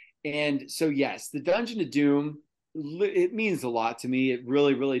 man. And so yes, the Dungeon of Doom, it means a lot to me. It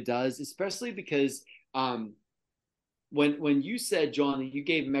really, really does, especially because when you said, John, that you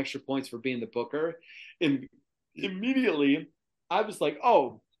gave him extra points for being the booker, and immediately I was like,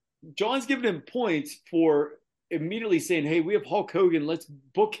 oh, John's giving him points for immediately saying, hey, we have Hulk Hogan, let's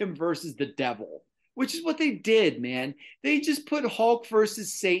book him versus the devil, which is what they did, man. They just put Hulk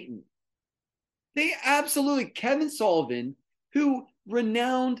versus Satan. They absolutely, Kevin Sullivan, who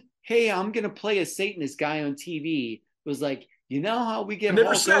renowned, hey, I'm going to play a Satanist guy on TV, was like, you know how we get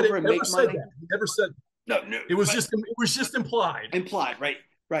Hulk over and make money? He never said that. No, it was just implied. Implied, right.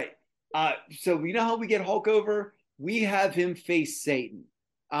 So you know how we get Hulk over? We have him face Satan.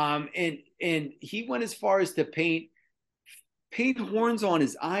 And he went as far as to paint horns on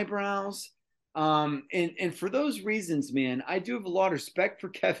his eyebrows. And for those reasons, man, I do have a lot of respect for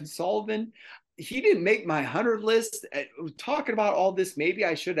Kevin Sullivan. He didn't make my 100 list. Talking about all this, maybe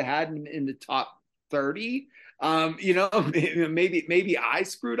I should have had him in the top 30. Maybe I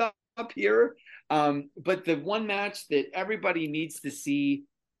screwed up here. But the one match that everybody needs to see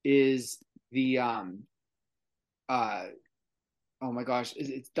is the oh my gosh,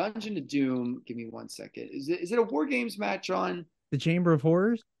 it's Dungeon of Doom. Give me 1 second. Is it a War Games match on the Chamber of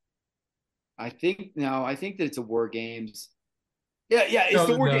Horrors? I think that it's a War Games. Yeah, it's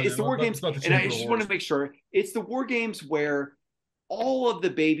the War Games. It's the War Games, and I just want to make sure it's the War Games where all of the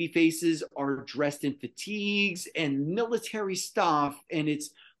baby faces are dressed in fatigues and military stuff, and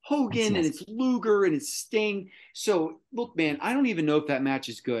it's Hogan and it's Luger and it's Sting. So look, man, I don't even know if that match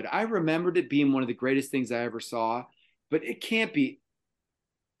is good. I remembered it being one of the greatest things I ever saw, but it can't be.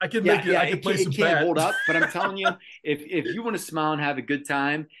 I can make it. I can play some. It can't hold up. But I'm telling you, if you want to smile and have a good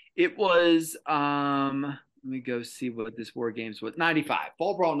time, it was. Let me go see what this War Games was. 95,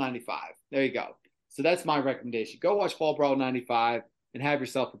 Fall Brawl 95. There you go. So that's my recommendation. Go watch Fall Brawl 95 and have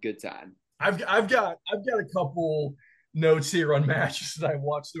yourself a good time. I've got a couple notes here on matches that I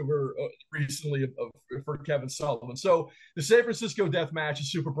watched over recently for Kevin Sullivan. So the San Francisco Death Match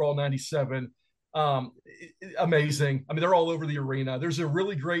is Super Brawl '97. Amazing. I mean, they're all over the arena. There's a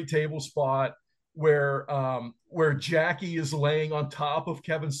really great table spot where Jackie is laying on top of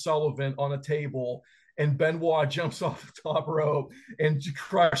Kevin Sullivan on a table, and Benoit jumps off the top rope and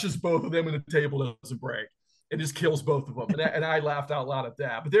crushes both of them, and the table doesn't break. It just kills both of them, and I laughed out loud at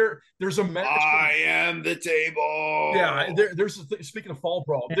that. But there's a match. I am the table. Yeah, speaking of Fall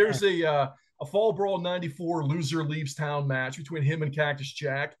Brawl, there's a Fall Brawl '94 loser leaves town match between him and Cactus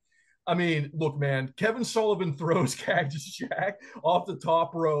Jack. I mean, look, man, Kevin Sullivan throws Cactus Jack off the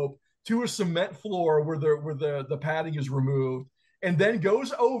top rope to a cement floor where the padding is removed, and then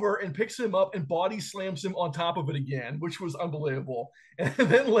goes over and picks him up and body slams him on top of it again, which was unbelievable. And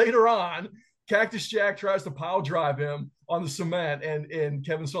then later on, Cactus Jack tries to pile drive him on the cement, and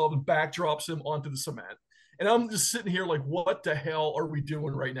Kevin Sullivan backdrops him onto the cement. And I'm just sitting here like, what the hell are we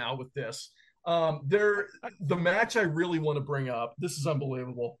doing right now with this? The match I really want to bring up, this is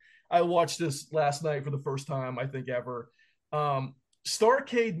unbelievable. I watched this last night for the first time, I think, ever.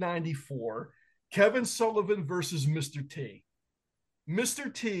 Starrcade '94, Kevin Sullivan versus Mr. T.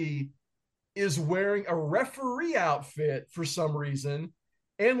 Mr. T is wearing a referee outfit for some reason,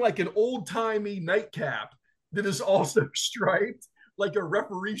 and like an old-timey nightcap that is also striped like a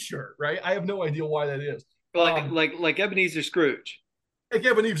referee shirt, right? I have no idea why that is. Like Ebenezer Scrooge. Like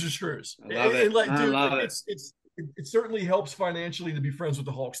Ebenezer Scrooge. I love it. Like, dude, I love it certainly helps financially to be friends with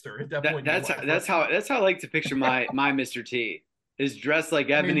the Hulkster at that point. That's how I like to picture my Mr. T is dressed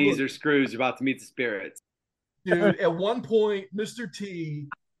like Ebenezer Scrooge about to meet the spirits. Dude, at one point, Mr. T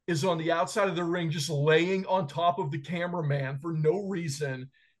is on the outside of the ring just laying on top of the cameraman for no reason.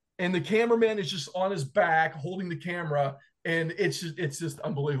 And the cameraman is just on his back holding the camera. And it's just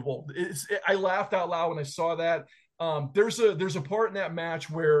unbelievable. I laughed out loud when I saw that. There's a part in that match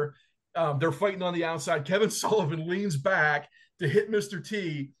where they're fighting on the outside. Kevin Sullivan leans back to hit Mr.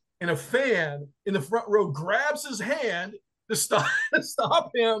 T, and a fan in the front row grabs his hand to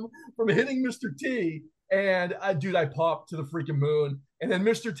stop him from hitting Mr. T. And I popped to the freaking moon. And then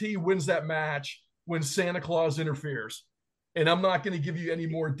Mr. T wins that match when Santa Claus interferes. And I'm not going to give you any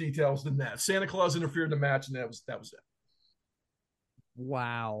more details than that. Santa Claus interfered in the match, and that was it.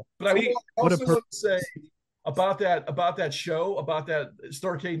 Wow. But I also want to say about that show, about that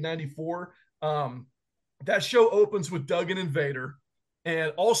Starrcade '94. That show opens with Duggan and Vader,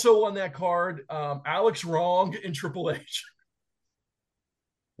 and also on that card, Alex Wrong and Triple H.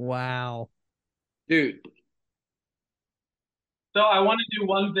 Wow, dude. So I want to do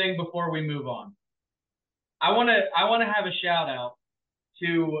one thing before we move on. I want to have a shout out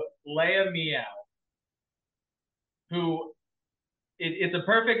to Leia Meow, who it's a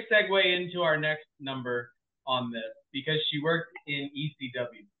perfect segue into our next number on this because she worked in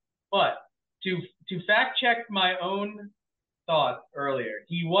ECW. But to fact check my own thoughts earlier,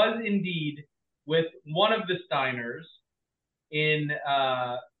 he was indeed with one of the Steiners in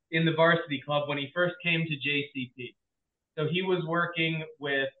the Varsity Club when he first came to JCP. So he was working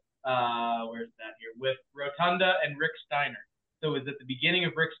with with Rotunda and Rick Steiner. So it was at the beginning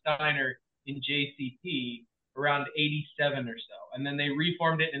of Rick Steiner in JCP around 87 or so. And then they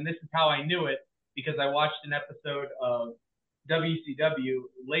reformed it, and this is how I knew it, because I watched an episode of WCW,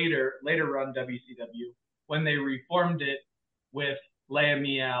 later run WCW, when they reformed it with Leia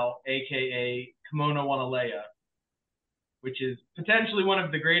Meow, a.k.a. Kimono Wanalea, which is potentially one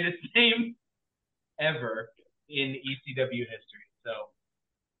of the greatest names ever in ECW history. So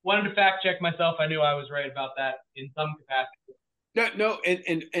wanted to fact check myself. I knew I was right about that in some capacity. No,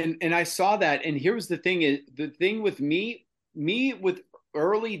 and I saw that. And here was the thing with me with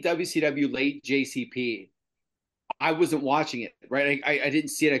early WCW, late JCP, I wasn't watching it, right? I didn't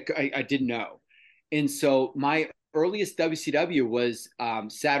see it. I didn't know. And so my earliest WCW was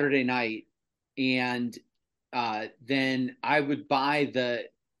Saturday night. And then I would buy the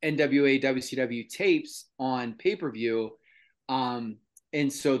NWA WCW tapes on pay-per-view.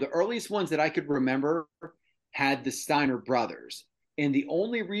 And so the earliest ones that I could remember had the Steiner brothers. And the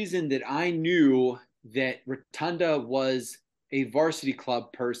only reason that I knew that Rotunda was a Varsity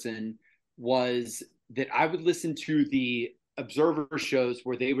Club person was that I would listen to the Observer shows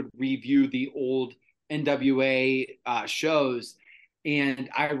where they would review the old NWA shows. And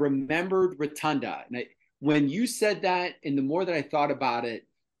I remembered Rotunda. And when you said that, and the more that I thought about it,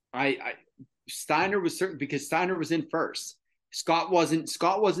 Steiner was certain, because Steiner was in first. Scott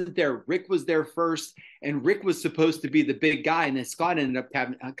wasn't there. Rick was there first, and Rick was supposed to be the big guy, and then Scott ended up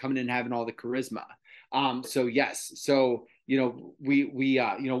coming in and having all the charisma. So yes, so we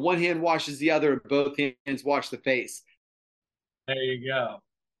one hand washes the other, and both hands wash the face. There you go.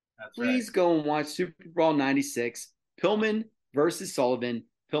 That's Please go and watch Super Brawl 96, Pillman versus Sullivan,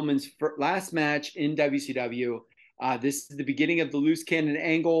 Pillman's last match in WCW. This is the beginning of the loose cannon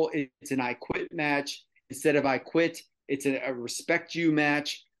angle. It's an I quit match. Instead of I quit, it's a respect you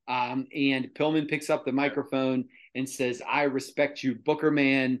match. And Pillman picks up the microphone and says, "I respect you, Booker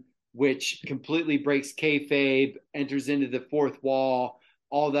Man," which completely breaks kayfabe, enters into the fourth wall,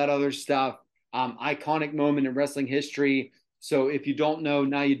 all that other stuff. Iconic moment in wrestling history. So if you don't know,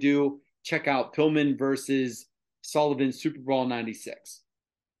 now you do. Check out Pillman versus Sullivan Super Brawl 96.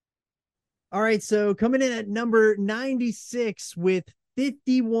 All right, so coming in at number 96 with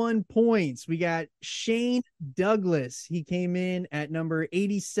 51 points, we got Shane Douglas. He came in at number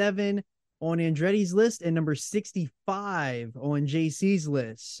 87 on Andretti's list and number 65 on JC's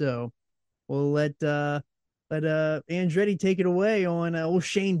list. So we'll let Andretti take it away on old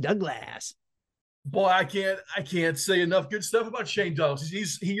Shane Douglas. Boy, I can't say enough good stuff about Shane Douglas.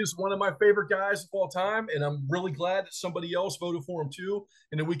 He is one of my favorite guys of all time, and I'm really glad that somebody else voted for him too,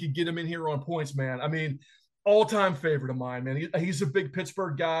 and that we could get him in here on points, man. I mean, all-time favorite of mine, man. He's a big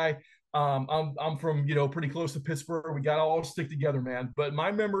Pittsburgh guy. I'm from pretty close to Pittsburgh. We got to all stick together, man. But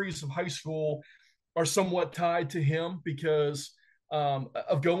my memories of high school are somewhat tied to him because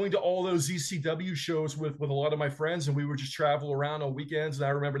of going to all those ECW shows with a lot of my friends, and we would just travel around on weekends. And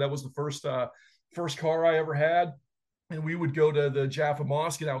I remember that was the first car I ever had, and we would go to the Jaffa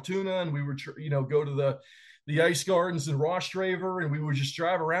Mosque in Altoona, and we would go to the Ice Gardens in Rostraver, and we would just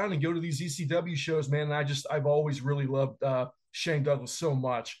drive around and go to these ECW shows, man. And I've always really loved Shane Douglas so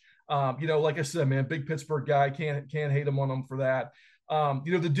much. Like I said, man, big Pittsburgh guy, can't hate him on him for that.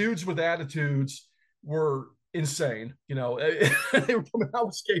 The dudes with attitudes were insane. They were coming out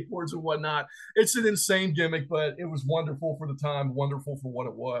with skateboards and whatnot. It's an insane gimmick, but it was wonderful for the time, wonderful for what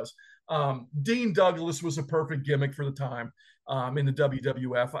it was. Dean Douglas was a perfect gimmick for the time in the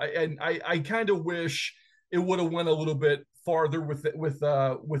WWF. I kind of wish it would have went a little bit farther with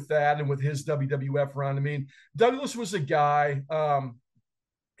that and with his WWF run. I mean, Douglas was a guy.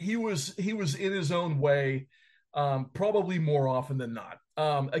 He was in his own way, probably more often than not.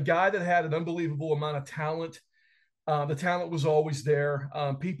 A guy that had an unbelievable amount of talent. The talent was always there.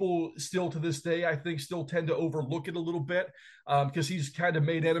 People still to this day, I think, still tend to overlook it a little bit because he's kind of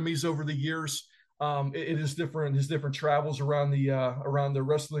made enemies over the years. His different travels around the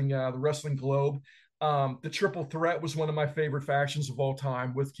wrestling globe. The Triple Threat was one of my favorite factions of all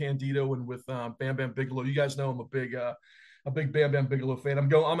time with Candido and with Bam Bam Bigelow. You guys know I'm a big Bam Bam Bigelow fan.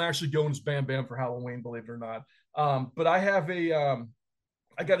 I'm actually going as Bam Bam for Halloween, believe it or not. But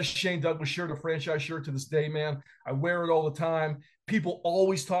I got a Shane Douglas shirt, a franchise shirt to this day, man. I wear it all the time. People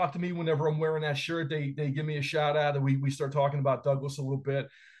always talk to me whenever I'm wearing that shirt. They give me a shout out, and we start talking about Douglas a little bit.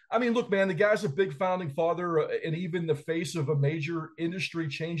 I mean, look, man, the guy's a big founding father and even the face of a major industry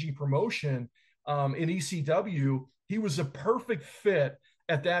changing promotion in ECW. He was a perfect fit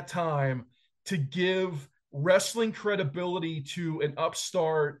at that time to give wrestling credibility to an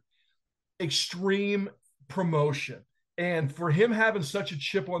upstart extreme promotion. And for him having such a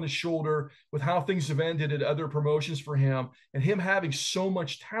chip on his shoulder with how things have ended at other promotions for him, and him having so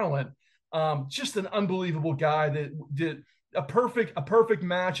much talent, just an unbelievable guy that did a perfect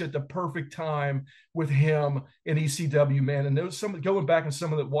match at the perfect time with him in ECW, man. And going back and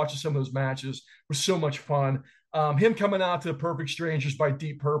watching some of those matches was so much fun. Him coming out to Perfect Strangers by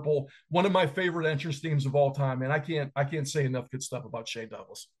Deep Purple, one of my favorite entrance themes of all time, man. I can't say enough good stuff about Shane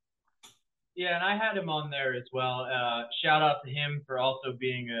Douglas. Yeah, and I had him on there as well. Shout out to him for also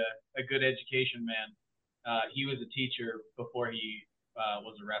being a good education man. He was a teacher before he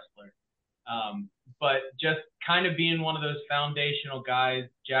was a wrestler. But just kind of being one of those foundational guys,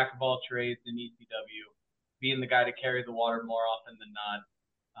 jack of all trades in ECW, being the guy to carry the water more often than not,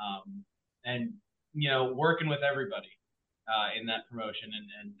 and working with everybody in that promotion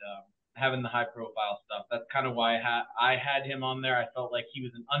and having the high profile stuff. That's kind of why I had him on there. I felt like he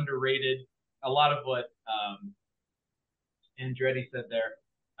was an underrated. A lot of what Andretti said there,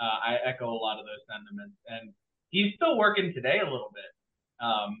 I echo a lot of those sentiments, and he's still working today a little bit.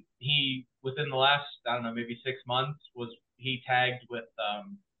 He within the last, I don't know, maybe 6 months he tagged with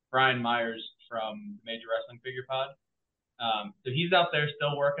Brian Myers from Major Wrestling Figure Pod. So he's out there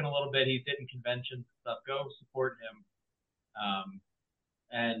still working a little bit. He's hitting conventions and stuff. Go support him.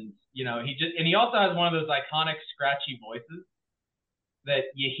 And he also has one of those iconic scratchy voices that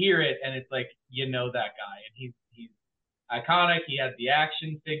you hear it and it's like that guy. And he's iconic. He had the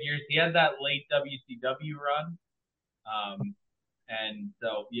action figures. He had that late WCW run. And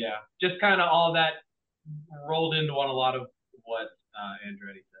so, yeah, just kind of all that rolled into a lot of what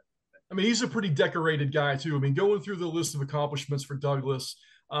Andretti said. I mean, he's a pretty decorated guy too. I mean, going through the list of accomplishments for Douglas,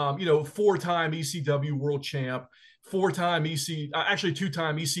 four-time ECW world champ, four-time actually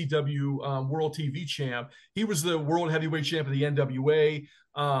two-time ECW world TV champ. He was the world heavyweight champ of the NWA.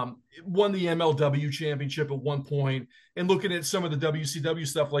 Won the MLW championship at one point. And looking at some of the WCW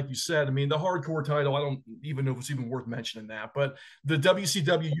stuff, like you said, I mean, the hardcore title, I don't even know if it's even worth mentioning that, but the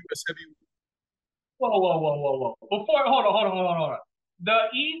WCW US heavyweight. Whoa. Before, hold on.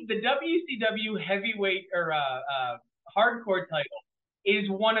 The WCW heavyweight or hardcore title is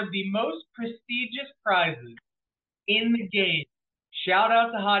one of the most prestigious prizes in the game. Shout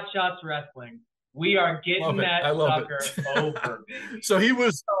out to Hot Shots Wrestling. We are getting that sucker over, baby. So he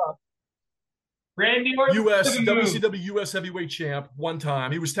was Randy Orton, WCW US heavyweight champ one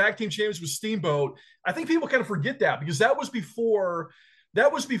time. He was tag team champions with Steamboat. I think people kind of forget that because that was before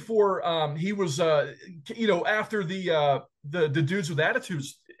he was after the dudes with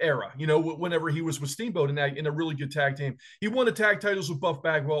attitudes era, whenever he was with Steamboat in a really good tag team. He won the tag titles with Buff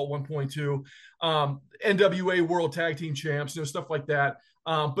Bagwell at 1.2, NWA world tag team champs, stuff like that.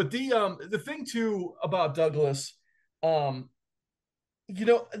 But the thing too about Douglas,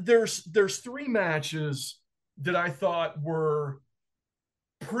 there's three matches that I thought were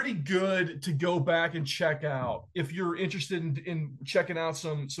pretty good to go back and check out if you're interested in checking out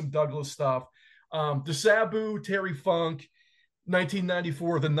some Douglas stuff. The Sabu Terry Funk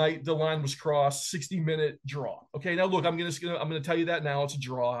 1994, the night the line was crossed, 60-minute draw. Okay, now look, I'm gonna tell you that now it's a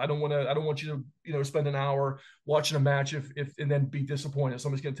draw. I don't want you to spend an hour watching a match if and then be disappointed. So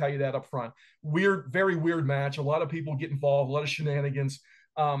I'm just gonna tell you that up front. Very weird match. A lot of people get involved, a lot of shenanigans.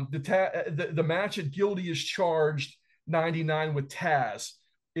 The match at Guilty is Charged 99 with Taz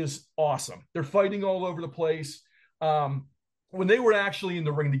is awesome. They're fighting all over the place. When they were actually in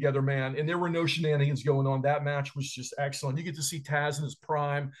the ring together, man, and there were no shenanigans going on, that match was just excellent. You get to see Taz in his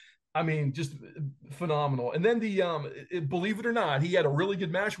prime. I mean, just phenomenal. And then believe it or not, he had a really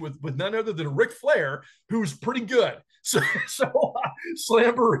good match with none other than Ric Flair, who's pretty good. So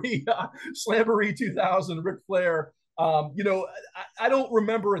Slamboree 2000, Ric Flair. I don't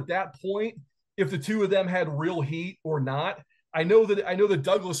remember at that point if the two of them had real heat or not. I know that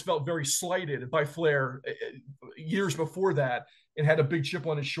Douglas felt very slighted by Flair years before that and had a big chip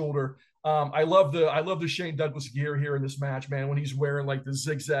on his shoulder. I love the Shane Douglas gear here in this match, man, when he's wearing like the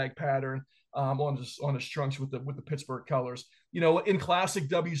zigzag pattern on his trunks with the Pittsburgh colors. In classic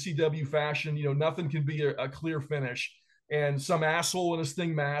WCW fashion, nothing can be a clear finish. And some asshole in a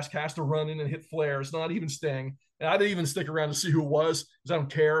Sting mask has to run in and hit Flair. It's not even Sting. And I didn't even stick around to see who it was because I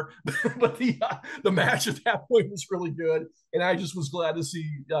don't care. But the match at that point was really good, and I just was glad to see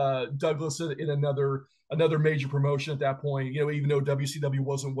Douglas in another major promotion at that point. Even though WCW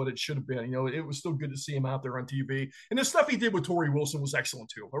wasn't what it should have been, it was still good to see him out there on TV. And the stuff he did with Torrie Wilson was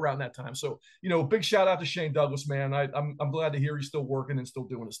excellent too around that time. So big shout out to Shane Douglas, man. I'm glad to hear he's still working and still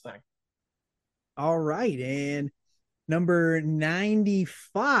doing his thing. All right, and number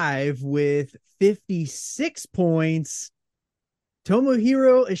 95 with 56 points,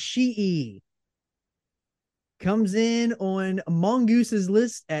 Tomohiro Ishii comes in on Mongoose's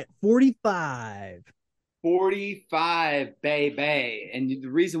list at 45. 45, baby. And the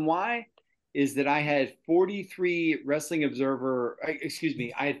reason why is that I had 42 Wrestling Observer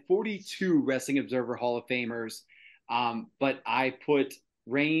Hall of Famers, but I put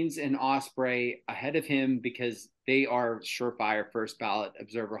Reigns and Ospreay ahead of him because they are surefire first ballot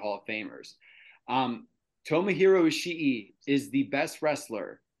Observer Hall of Famers. Tomohiro Ishii is the best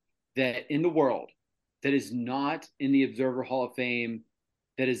wrestler that in the world that is not in the Observer Hall of Fame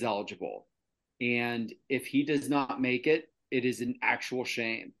that is eligible. And if he does not make it, it is an actual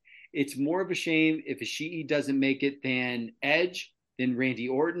shame. It's more of a shame if Ishii doesn't make it than Edge, than Randy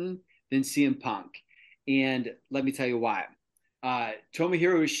Orton, than CM Punk. And let me tell you why.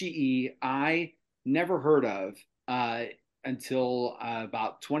 Tomohiro Ishii, I never heard of until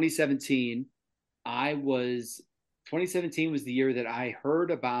about 2017. 2017 was the year that I heard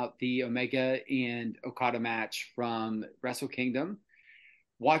about the Omega and Okada match from Wrestle Kingdom.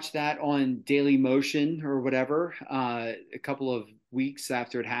 Watched that on Daily Motion or whatever a couple of weeks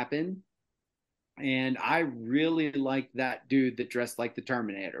after it happened. And I really liked that dude that dressed like the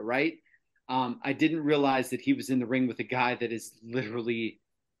Terminator, right? I didn't realize that he was in the ring with a guy that is literally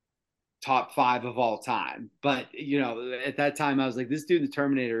top 5 of all time. But, at that time I was like, this dude, the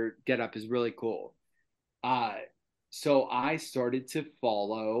Terminator getup is really cool. So I started to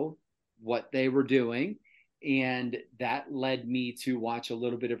follow what they were doing. And that led me to watch a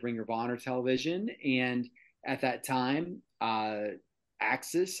little bit of Ring of Honor television. And at that time,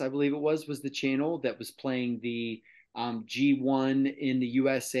 Axis, I believe it was the channel that was playing the G1 in the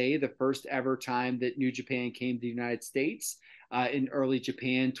USA, the first ever time that New Japan came to the United States in early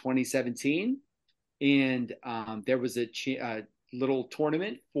Japan 2017. And there was a little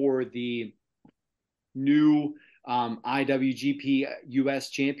tournament for the new IWGP US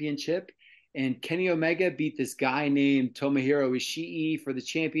Championship. And Kenny Omega beat this guy named Tomohiro Ishii for the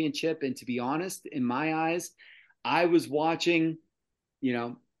championship. And to be honest, in my eyes, I was watching,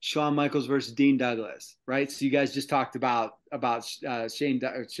 Shawn Michaels versus Dean Douglas, right? So you guys just talked about Shane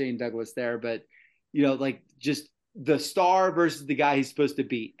Douglas there, but like just the star versus the guy he's supposed to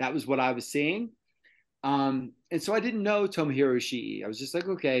beat. That was what I was seeing. And so I didn't know Tomohiro Ishii. I was just like,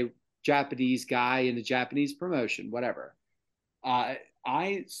 okay, Japanese guy in the Japanese promotion, whatever.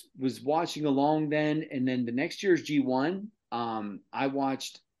 I was watching along then, and then the next year's G1, I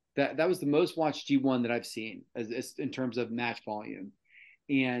watched that. That was the most watched G1 that I've seen as in terms of match volume.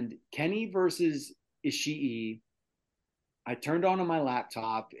 And Kenny versus Ishii, I turned on my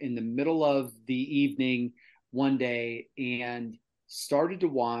laptop in the middle of the evening one day and started to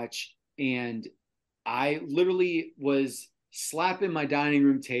watch, and I literally was slapping my dining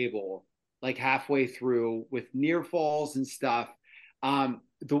room table like halfway through with near falls and stuff.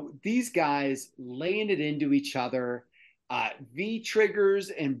 These guys laying it into each other, V triggers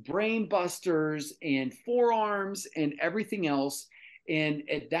and brain busters and forearms and everything else. And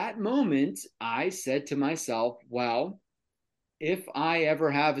at that moment, I said to myself, well, if I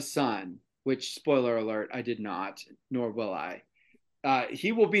ever have a son, which spoiler alert, I did not, nor will I,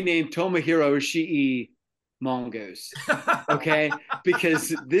 he will be named Tomohiro Ishii Mongoose. Okay.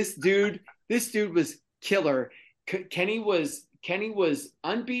 Because this dude was killer. Kenny was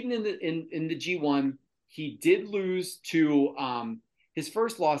unbeaten in the G1. He did lose to his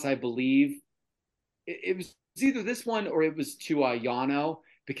first loss, I believe. It was either this one or it was to Yano,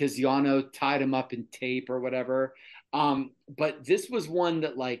 because Yano tied him up in tape or whatever. But this was one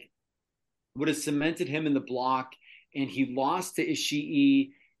that like would have cemented him in the block, and he lost to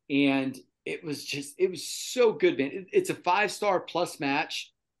Ishii, and it was so good, man. It's a 5-star plus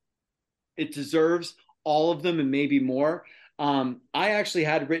match. It deserves all of them and maybe more. I actually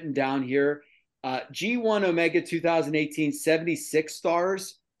had written down here G1 Omega 2018 76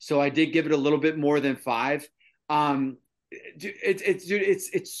 stars, so I did give it a little bit more than 5.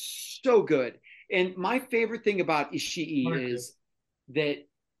 It's so good. And my favorite thing about Ishii is that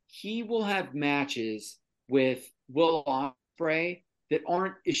he will have matches with Will Ospreay that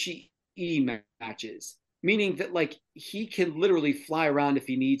aren't Ishii matches, meaning that like he can literally fly around if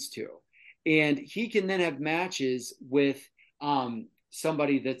he needs to, and he can then have matches with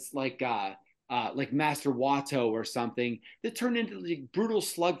somebody that's like Master Wato or something that turn into like brutal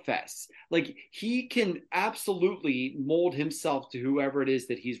slugfests. Like he can absolutely mold himself to whoever it is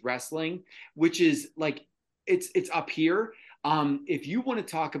that he's wrestling, which is like it's up here. If you want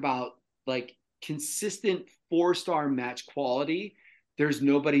to talk about like consistent 4-star match quality, there's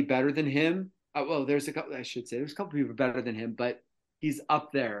nobody better than him. Well, there's a couple people better than him, but he's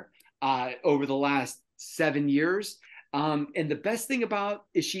up there over the last 7 years. And the best thing about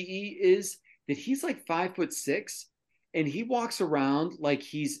Ishii is that he's like 5'6", and he walks around like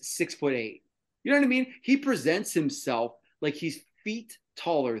he's 6'8". You know what I mean? He presents himself like he's feet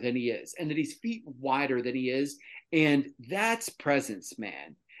taller than he is, and that he's feet wider than he is. And that's presence,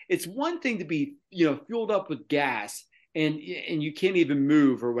 man. It's one thing to be, fueled up with gas and you can't even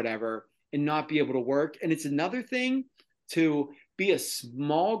move or whatever and not be able to work. And it's another thing to be a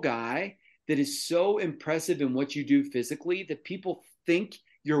small guy that is so impressive in what you do physically that people think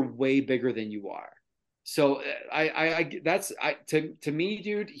you're way bigger than you are. So to me,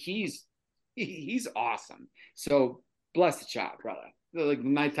 dude, he's awesome. So bless the child, brother. Like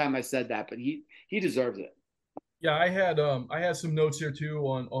my time I said that, but he deserves it. Yeah, I had some notes here too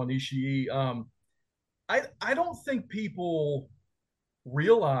on Ishii. I don't think people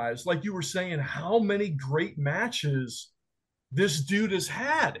realize, like you were saying, how many great matches this dude has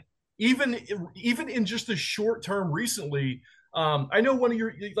had, even in just a short term recently. I know one of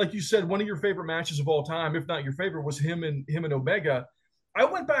your, like you said, one of your favorite matches of all time, if not your favorite, was him and Omega. I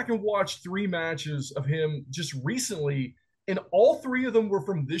went back and watched 3 matches of him just recently, and all 3 of them were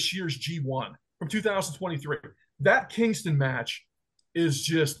from this year's G1 from 2023. That Kingston match is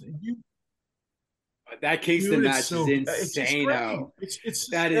just that Kingston match is insane. The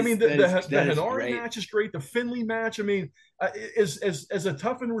Henare match is great. The Finley match, I mean, as a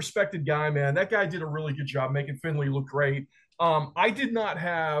tough and respected guy, man, that guy did a really good job making Finley look great. I did not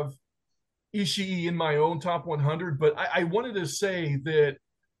have Ishii in my own top 100, but I wanted to say that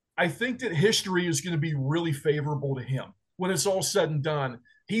I think that history is going to be really favorable to him. when it's all said and done,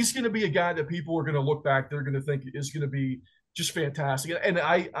 he's going to be a guy that people are going to look back. They're going to think is going to be just fantastic. And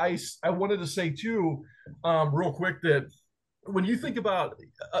I wanted to say too, real quick, that when you think about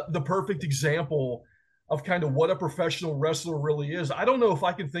the perfect example of kind of what a professional wrestler really is, I don't know if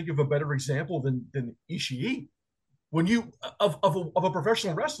I can think of a better example than Ishii. When you of a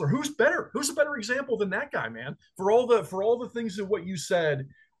professional wrestler, who's better? Who's a better example than that guy, man? For all the things that what you said,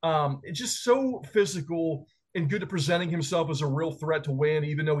 it's just so physical and good at presenting himself as a real threat to win,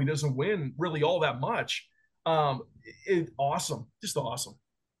 even though he doesn't win really all that much. Awesome, just awesome.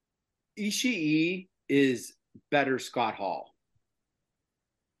 Ishii is better Scott Hall.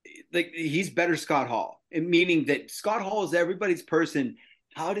 Like, he's better Scott Hall, meaning that Scott Hall is everybody's person.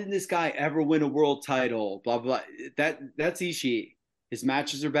 How did this guy ever win a world title? Blah blah. That's Ishii. His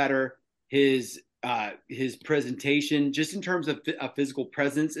matches are better. His presentation, just in terms of a physical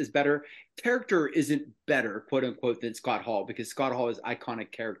presence, is better. Character isn't better, quote unquote, than Scott Hall, because Scott Hall has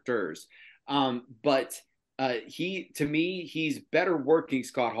iconic characters. But to me, he's better working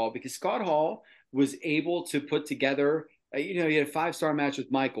Scott Hall, because Scott Hall was able to put together. He had a 5-star match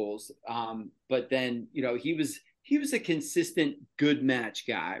with Michaels, but then he was a consistent good match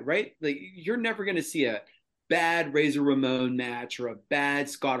guy, right? Like, you're never going to see a bad Razor Ramon match or a bad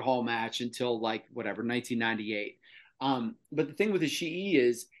Scott Hall match until, like, whatever, 1998. But the thing with Ishii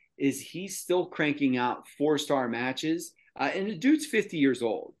is he's still cranking out 4-star matches, and the dude's 50 years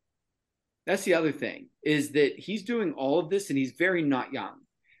old. That's the other thing, is that he's doing all of this and he's very not young.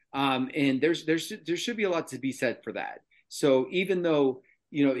 And there should be a lot to be said for that. So even though,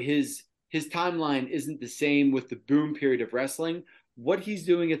 his timeline isn't the same with the boom period of wrestling, what he's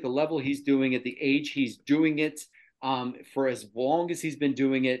doing at the level he's doing, at the age he's doing it, for as long as he's been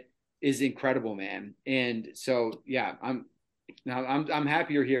doing it, is incredible, man. And so, yeah, I'm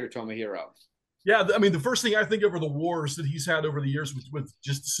happy you're here, Tomohiro. Yeah, I mean, the first thing I think of are the wars that he's had over the years with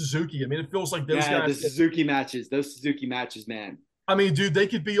just Suzuki. I mean, it feels like those guys. Those Suzuki matches, man. I mean, dude, they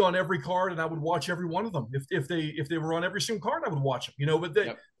could be on every card, and I would watch every one of them. If they were on every single card, I would watch them. But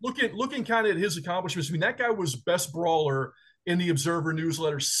Yep. looking kind of at his accomplishments, I mean, that guy was best brawler in the Observer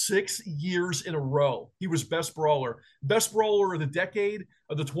newsletter 6 years in a row. He was best brawler of the decade,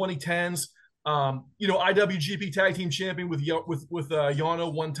 of the 2010s. IWGP Tag Team Champion with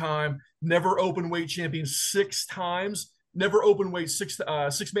Yano one time. Never open weight champion 6 times. Never open weight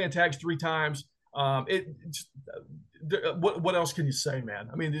six-man tags 3 times. What else can you say, man?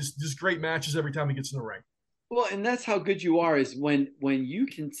 I mean, there's great matches every time he gets in the ring. Well, and that's how good you are, is when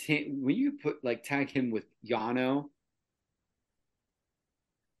you put, like, tag him with Yano.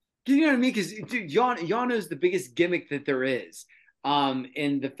 You know what I mean? Because, dude, Yano is the biggest gimmick that there is.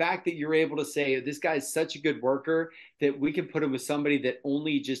 And the fact that you're able to say, this guy's such a good worker that we can put him with somebody that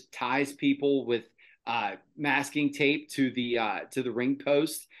only just ties people with masking tape to the ring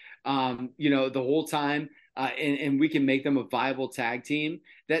post, the whole time. And we can make them a viable tag team.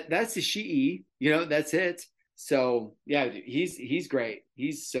 That's Ishii, that's it. So yeah, dude, he's great.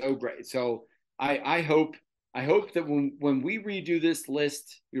 He's so great. So I hope that when we redo this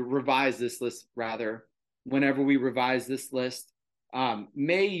list, revise this list rather, whenever we revise this list,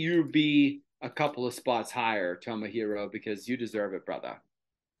 may you be a couple of spots higher, Tomohiro, because you deserve it, brother.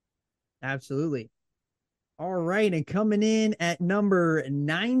 Absolutely. All right, and coming in at number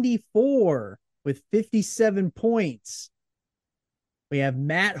 94 with 57 points, we have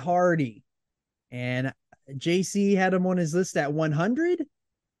Matt Hardy. And JC had him on his list at 100,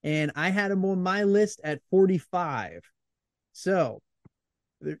 and I had him on my list at 45. So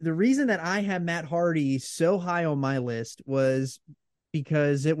the reason that I had Matt Hardy so high on my list was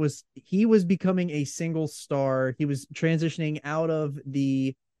because he was becoming a single star. He was transitioning out of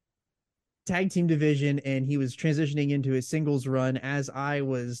the tag team division, and he was transitioning into a singles run as I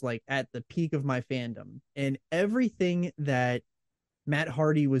was, like, at the peak of my fandom. And everything that Matt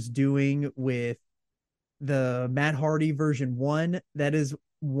Hardy was doing with the Matt Hardy version 1, that is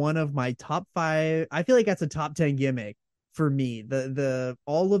one of my top 5. I feel like that's a top 10 gimmick for me. The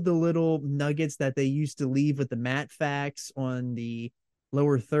all of the little nuggets that they used to leave with the Matt facts on the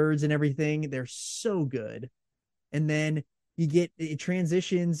lower thirds and everything, they're so good. And then it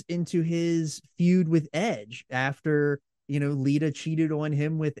transitions into his feud with Edge after, Lita cheated on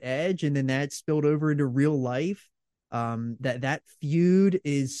him with Edge, and then that spilled over into real life. That feud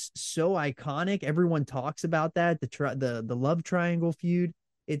is so iconic. Everyone talks about that. The love triangle feud.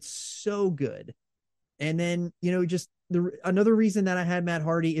 It's so good. And then, just another reason that I had Matt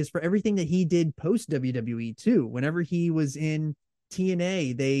Hardy is for everything that he did post WWE too. Whenever he was in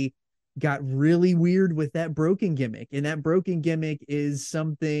TNA, they got really weird with that broken gimmick. And that broken gimmick is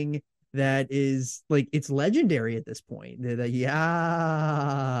something that is like it's legendary at this point. The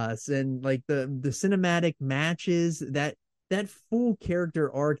yes, and like the cinematic matches, that full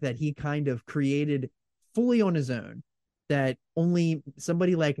character arc that he kind of created fully on his own, that only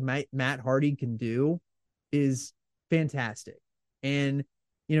somebody like Matt Hardy can do, is fantastic. And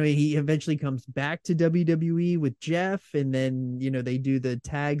he eventually comes back to WWE with Jeff, and then they do the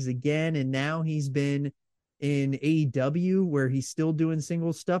tags again, and now he's been in AEW where he's still doing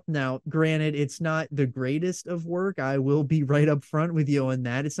single stuff. Now, granted, it's not the greatest of work. I will be right up front with you on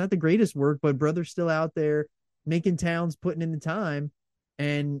that. It's not the greatest work, but brother's still out there making towns, putting in the time.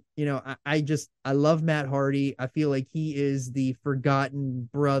 And I love Matt Hardy. I feel like he is the forgotten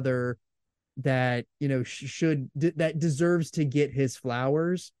brother that that deserves to get his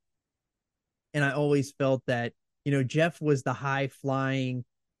flowers. And I always felt that Jeff was the high flying,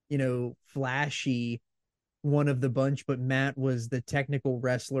 flashy one of the bunch, but Matt was the technical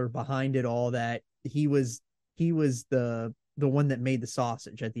wrestler behind it all. That he was the one that made the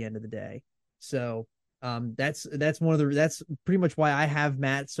sausage at the end of the day. So that's that's pretty much why I have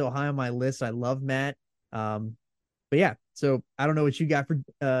Matt so high on my list. I love Matt. But yeah, so I don't know what you got for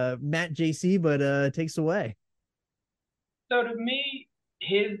Matt JC, but takes away. So to me,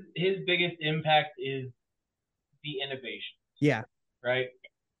 his biggest impact is the innovation. Yeah. Right.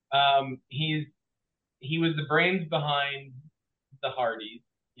 He was the brains behind the Hardys.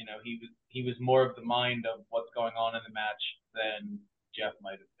 He was more of the mind of what's going on in the match than Jeff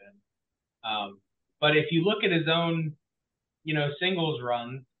might have been. But if you look at his own, singles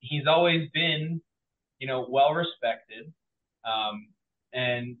runs, he's always been, well respected.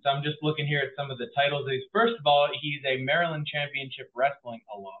 And so I'm just looking here at some of the titles. First of all, he's a Maryland Championship Wrestling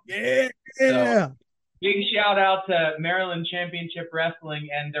alum. Yeah. So, big shout out to Maryland Championship Wrestling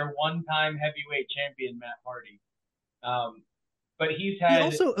and their one-time heavyweight champion, Matt Hardy. But he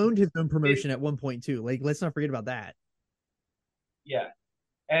also owned his own promotion at one point too. Like, let's not forget about that. Yeah.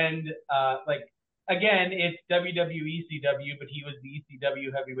 And again, it's WWE ECW, but he was the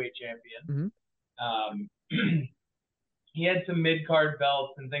ECW heavyweight champion. Mm-hmm. He had some mid-card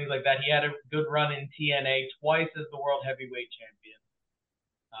belts and things like that. He had a good run in TNA, twice as the world heavyweight champion.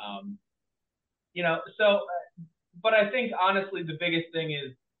 But I think honestly the biggest thing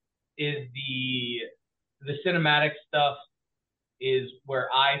is the cinematic stuff is where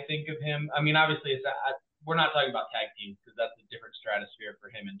I think of him. I mean, obviously we're not talking about tag teams because that's a different stratosphere for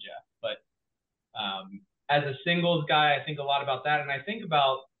him and Jeff. But as a singles guy, I think a lot about that, and I think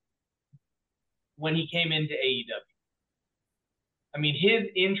about when he came into AEW. I mean, his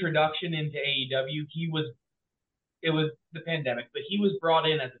introduction into AEW, it was the pandemic, but he was brought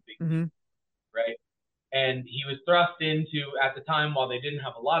in as a big deal, right? And he was thrust into, at the time, while they didn't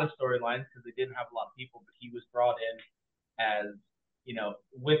have a lot of storylines because they didn't have a lot of people, but he was brought in as,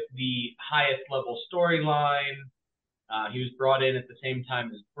 with the highest level storyline. He was brought in at the same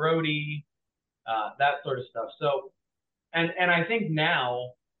time as Brody, that sort of stuff. So, and I think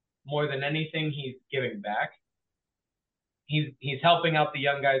now, more than anything, he's giving back. He's helping out the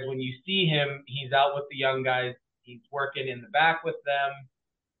young guys. When you see him, he's out with the young guys. He's working in the back with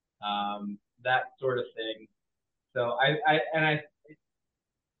them, that sort of thing. So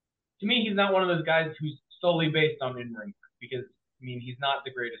to me, he's not one of those guys who's solely based on in-ring work because, I mean, he's not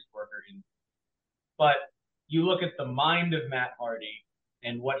the greatest worker in. But you look at the mind of Matt Hardy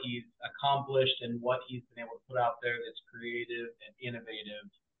and what he's accomplished and what he's been able to put out there that's creative and innovative,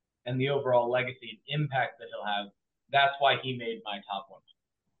 and the overall legacy and impact that he'll have. That's why he made my top one.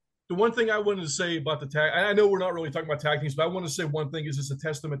 The one thing I wanted to say about the tag, I know we're not really talking about tag teams, but I want to say one thing is it's a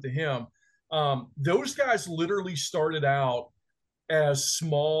testament to him. Those guys literally started out as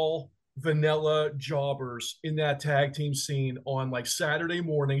small vanilla jobbers in that tag team scene on like Saturday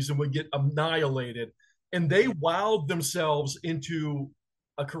mornings and would get annihilated. And they wowed themselves into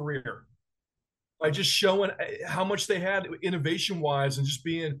a career by just showing how much they had innovation wise and just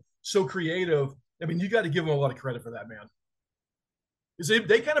being so creative. I mean, you got to give them a lot of credit for that, man. Because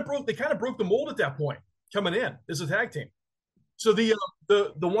they kind of broke the mold at that point coming in as a tag team. So the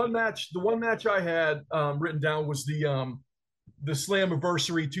one match I had written down was the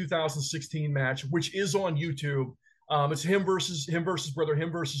Slammiversary 2016 match, which is on YouTube. It's him versus brother,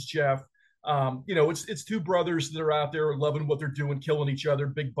 him versus Jeff. It's two brothers that are out there loving what they're doing, killing each other,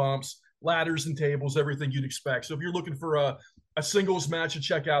 big bumps, ladders and tables, everything you'd expect. So if you're looking for a singles match to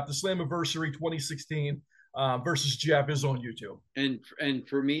check out, the Slammiversary 2016 versus Jeff is on YouTube. And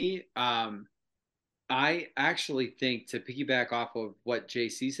for me, I actually think, to piggyback off of what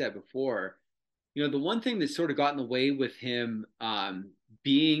JC said before, the one thing that sort of got in the way with him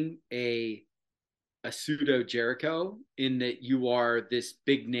being a a pseudo Jericho in that you are this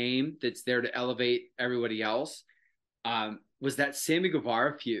big name that's there to elevate everybody else, was that Sammy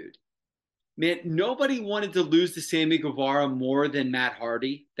Guevara feud. Man, nobody wanted to lose to Sammy Guevara more than Matt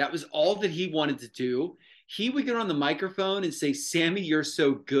Hardy. That was all that he wanted to do. He would get on the microphone and say, "Sammy, you're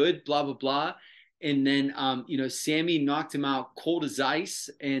so good," blah, blah, blah. And then, Sammy knocked him out cold as ice.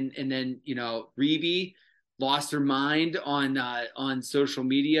 And then, Reby lost her mind on social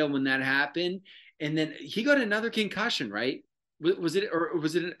media when that happened. And then he got another concussion, right? Was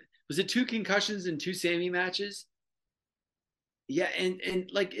it two concussions in two Sammy matches? Yeah,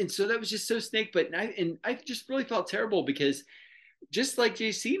 and so that was just so snake. But I just really felt terrible because just like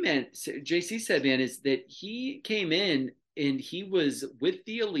JC said, man, is that he came in and he was with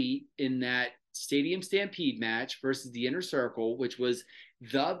the Elite in that Stadium Stampede match versus the Inner Circle, which was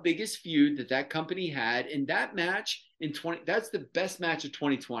the biggest feud that company had. And that match that's the best match of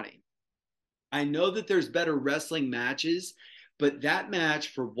 2020. I know that there's better wrestling matches, but that match,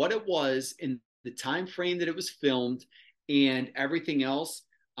 for what it was in the time frame that it was filmed and everything else,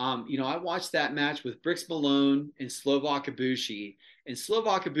 I watched that match with Brix Malone and Slovak Ibushi, and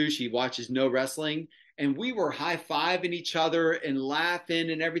Slovak Ibushi watches no wrestling, and we were high-fiving each other and laughing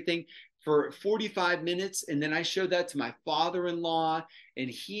and everything for 45 minutes. And then I showed that to my father-in-law,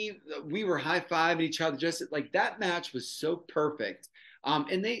 and we were high-fiving each other. Just like, that match was so perfect.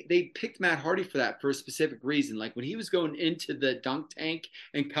 And they picked Matt Hardy for that for a specific reason. Like when he was going into the dunk tank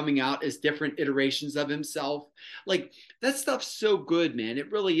and coming out as different iterations of himself, like that stuff's so good, man.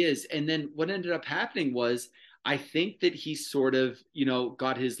 It really is. And then what ended up happening was, I think that he sort of,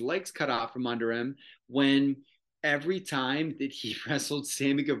 got his legs cut off from under him when every time that he wrestled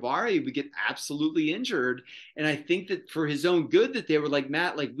Sammy Guevara, he would get absolutely injured. And I think that for his own good, that they were like,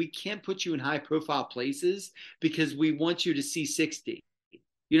 Matt, like, we can't put you in high profile places because we want you to see 60.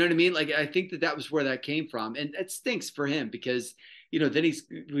 You know what I mean? Like, I think that was where that came from. And it stinks for him because, then he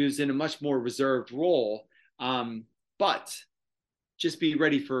was in a much more reserved role. But just be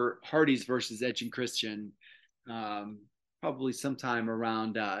ready for Hardy's versus Edge and Christian. Probably sometime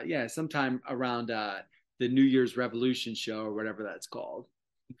around the New Year's Revolution show or whatever that's called.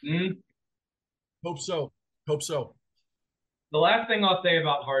 Mm-hmm. Hope so. The last thing I'll say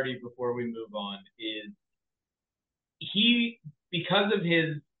about Hardy before we move on is because of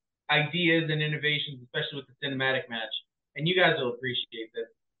his ideas and innovations, especially with the cinematic match, and you guys will appreciate this,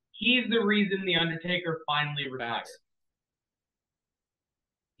 he's the reason The Undertaker finally retired.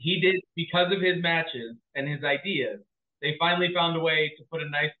 He did, because of his matches and his ideas, they finally found a way to put a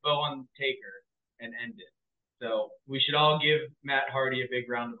nice bow on the Taker and end it. So we should all give Matt Hardy a big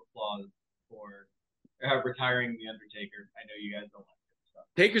round of applause for retiring The Undertaker. I know you guys don't like it. So.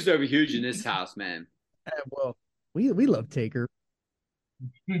 Taker's over huge in this house, man. Well, we love Taker.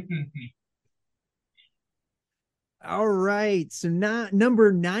 All right, so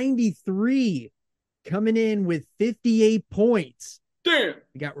number 93 coming in with 58 points. Damn.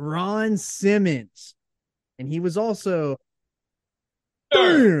 We got Ron Simmons, and he was also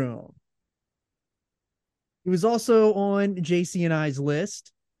damn. He was also on JC and I's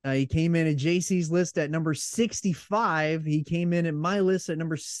list. He came in at JC's list at number 65. He came in at my list at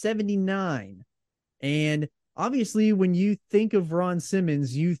number 79. And obviously, when you think of Ron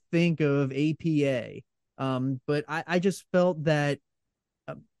Simmons, you think of APA. But I just felt that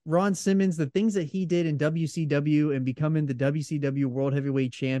Ron Simmons, the things that he did in WCW and becoming the WCW World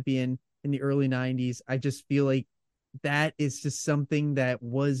Heavyweight Champion in the early 90s, I just feel like that is just something that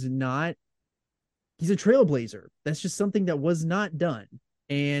was not, he's a trailblazer. That's just something that was not done.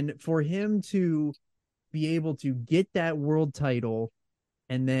 And for him to be able to get that world title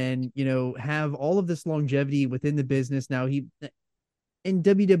and then, have all of this longevity within the business. Now, in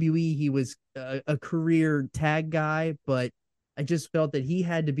WWE, he was a career tag guy, but I just felt that he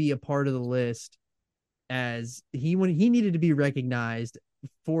had to be a part of the list as he needed to be recognized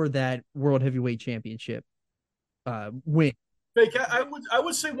for that World Heavyweight Championship win. Fake, I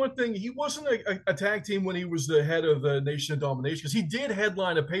would say one thing. He wasn't a tag team when he was the head of the Nation of Domination, because he did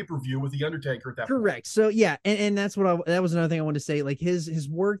headline a pay-per-view with The Undertaker at that point. Correct. So yeah, and that's that was another thing I wanted to say. Like his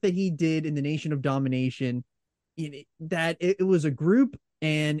work that he did in the Nation of Domination, that it was a group,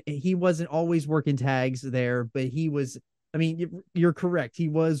 and he wasn't always working tags there, but he was. I mean, you're correct. He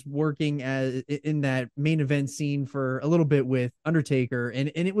was working in that main event scene for a little bit with Undertaker,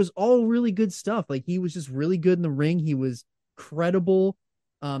 and it was all really good stuff. Like he was just really good in the ring. He was credible.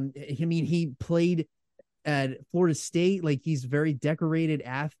 I mean, he played at Florida State. Like he's a very decorated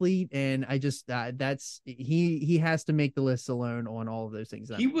athlete, and I just he has to make the list alone on all of those things.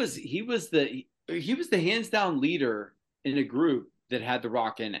 He was the hands down leader in a group that had The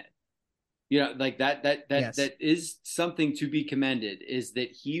Rock in it. like that Yes. that is something to be commended, is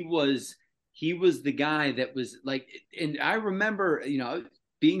that he was the guy that was like, and I remember,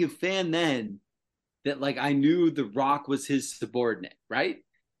 being a fan then, that like I knew The Rock was his subordinate, right?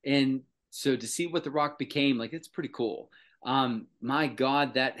 And so to see what The Rock became, like, it's pretty cool. My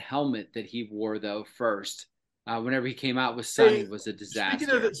God, that helmet that he wore though first, whenever he came out with Sonny, was a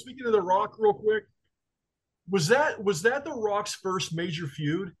disaster. Speaking of The Rock, real quick, was that The Rock's first major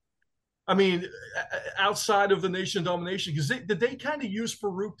feud? I mean, outside of the Nation of Domination, because did they kind of use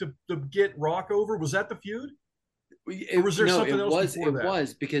Farouk to get Rock over? Was that the feud? Or was there something else before that? It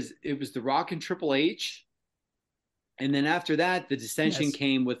was, because it was The Rock and Triple H. And then after that, the dissension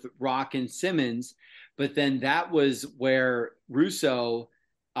came with Rock and Simmons. But then that was where Russo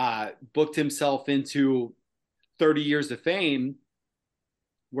booked himself into 30 Years of Fame,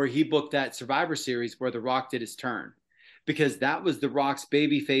 where he booked that Survivor Series where The Rock did his turn. Because that was The Rock's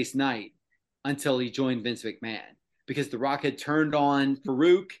babyface night until he joined Vince McMahon. Because The Rock had turned on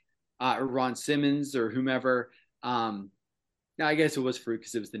Farouk or Ron Simmons or whomever. I guess it was Farouk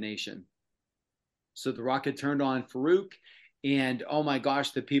because it was the Nation. So The Rock had turned on Farouk, and oh my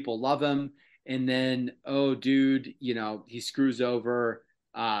gosh, the people love him. And then, oh dude, he screws over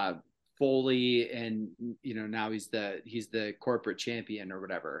Foley, and now he's the corporate champion or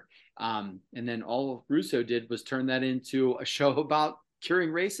whatever. And then all Russo did was turn that into a show about curing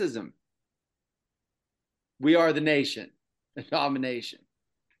racism. We are the nation, the domination.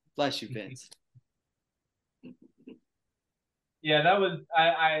 Bless you, Vince. Yeah, that was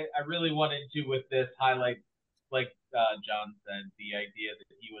I really wanted to, with this, highlight, like John said, the idea that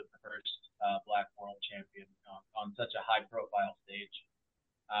he was the first Black world champion on such a high profile stage.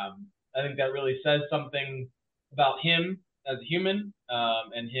 I think that really says something about him as a human,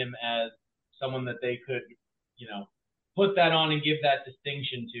 and him as someone that they could, put that on and give that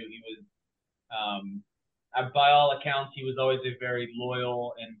distinction to. He was, by all accounts, he was always a very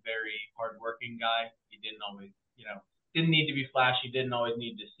loyal and very hardworking guy. He didn't always, didn't need to be flashy, didn't always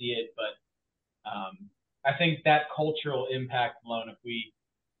need to see it, but I think that cultural impact alone, if we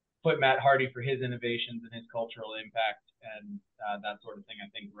put Matt Hardy for his innovations and his cultural impact and that sort of thing, I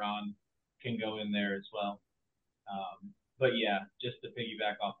think Ron can go in there as well. But yeah, just to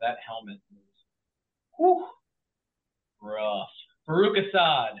piggyback off that helmet was rough. Farouk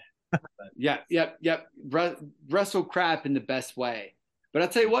Assad. Yep. Wrestle crap in the best way. But I'll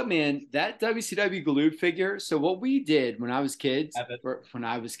tell you what, man, that WCW Galoob figure. So what we did when I was kids,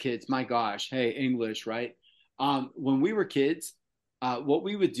 my gosh, hey, English, right? When we were kids, what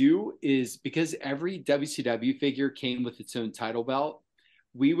we would do is, because every WCW figure came with its own title belt,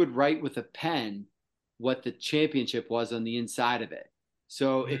 we would write with a pen what the championship was on the inside of it.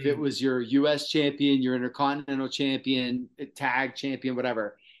 So if it was your US champion, your Intercontinental champion, tag champion,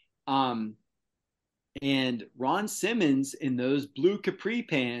 whatever. And Ron Simmons in those blue capri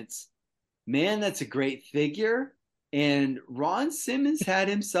pants, man, that's a great figure. And Ron Simmons had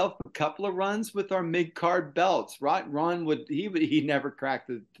himself a couple of runs with our mid-card belts. Ron he never cracked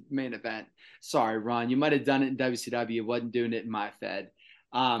the main event. Sorry, Ron, you might have done it in WCW. Wasn't doing it in my Fed.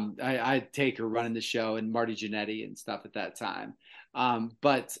 I'd take her running the show and Marty Jannetty and stuff at that time.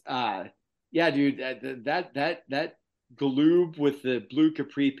 Yeah, dude, that Galoob with the blue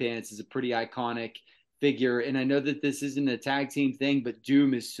capri pants is a pretty iconic figure. And I know that this isn't a tag team thing, but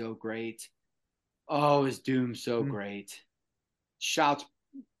Doom is so great. Oh, is Doom so great? Shouts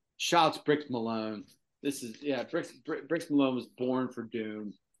Bricks Malone. Bricks Malone was born for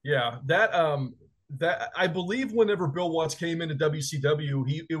Doom. Yeah, that I believe whenever Bill Watts came into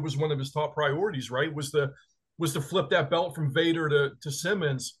WCW, it was one of his top priorities, right? Was to flip that belt from Vader to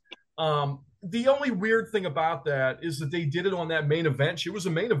Simmons. The only weird thing about that is that they did it on that main event. It was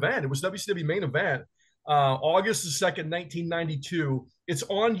a main event. It was WCW main event. August the 2nd, 1992. It's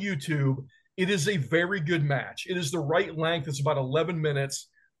on YouTube. It is a very good match. It is the right length. It's about 11 minutes.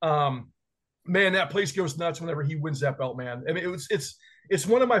 Man, that place goes nuts whenever he wins that belt, man. I mean, it's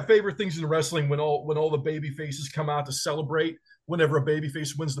one of my favorite things in wrestling when all the baby faces come out to celebrate whenever a baby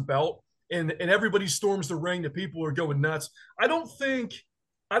face wins the belt, and everybody storms the ring. The people are going nuts. I don't think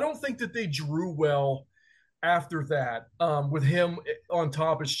that they drew well after that with him on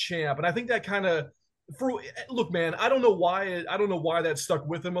top as champ, and I think that kind of look, man. I don't know why that stuck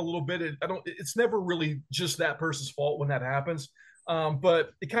with him a little bit. It's never really just that person's fault when that happens. But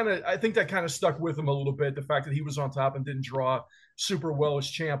I think that kind of stuck with him a little bit. The fact that he was on top and didn't draw super well as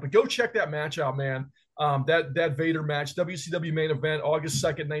champ. But go check that match out, man. That Vader match, WCW main event, August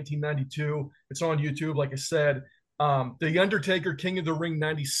 2nd, 1992. It's on YouTube, like I said. The Undertaker, King of the Ring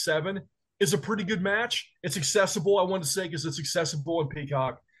 97 is a pretty good match. It's accessible, I want to say, because it's accessible in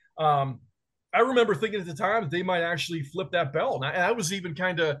Peacock. I remember thinking at the time that they might actually flip that belt, and I was even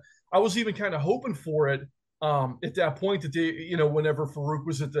kind of hoping for it at that point that they, whenever Farouk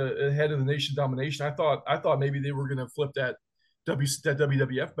was at the head of the Nation Domination, I thought maybe they were going to flip that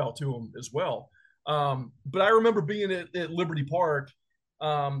WWF belt to him as well. But I remember being at Liberty Park,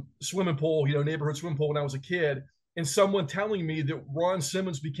 swimming pool, neighborhood swimming pool when I was a kid, and someone telling me that Ron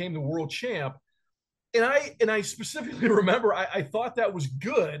Simmons became the world champ. And I specifically remember I thought that was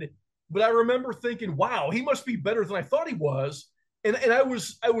good, but I remember thinking, wow, he must be better than I thought he was. And I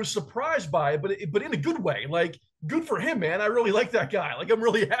was surprised by it, but in a good way. Like, good for him, man. I really like that guy. Like, I'm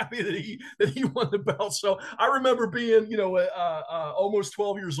really happy that he won the belt. So I remember being, almost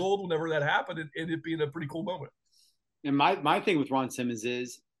 12 years old whenever that happened, and it being a pretty cool moment. And my thing with Ron Simmons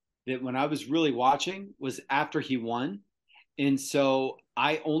is that when I was really watching was after he won. And so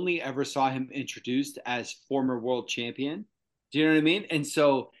I only ever saw him introduced as former world champion. Do you know what I mean? And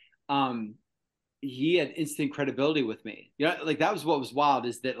so he had instant credibility with me. Like that was what was wild,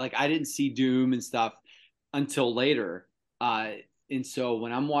 is that like I didn't see Doom and stuff until later. And so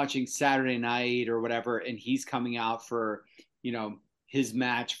when I'm watching Saturday Night or whatever, and he's coming out for, his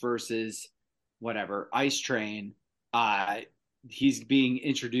match versus whatever, Ice Train, he's being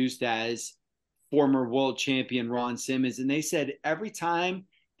introduced as former world champion Ron Simmons. And they said every time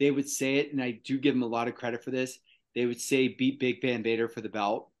they would say it, and I do give them a lot of credit for this, they would say beat Big Van Vader for the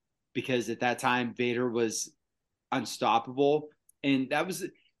belt, because at that time Vader was unstoppable. And I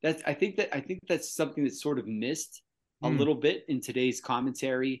think that's something that's sort of missed a little bit in today's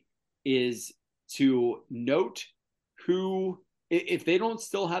commentary, is to note who, if they don't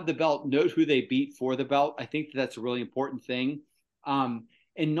still have the belt, note who they beat for the belt. I think that's a really important thing.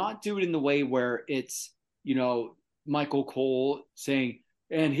 And not do it in the way where it's, Michael Cole saying,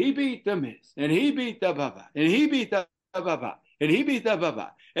 and he beat the Miz, and he beat the Baba, and he beat the Baba, and he beat the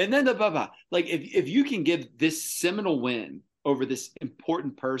Baba, and then the Baba. Like, if you can give this seminal win over this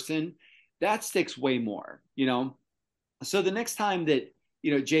important person, that sticks way more, So the next time that,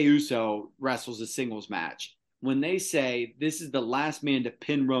 Jey Uso wrestles a singles match, when they say this is the last man to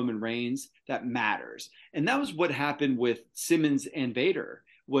pin Roman Reigns, that matters. And that was what happened with Simmons and Vader,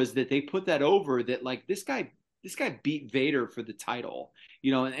 was that they put that over, that like this guy beat Vader for the title,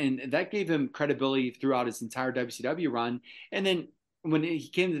 and that gave him credibility throughout his entire WCW run. And then when he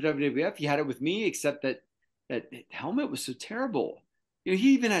came to WWF, he had it with me, except that helmet was so terrible.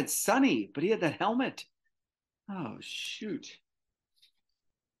 He even had Sonny, but he had that helmet. Oh, shoot.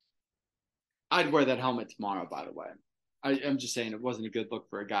 I'd wear that helmet tomorrow, by the way. I'm just saying it wasn't a good look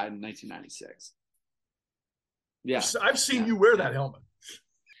for a guy in 1996. Yeah, I've seen you wear that helmet.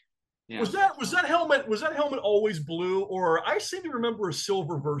 Yeah. Was that helmet always blue, or I seem to remember a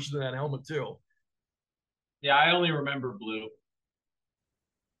silver version of that helmet too? Yeah, I only remember blue.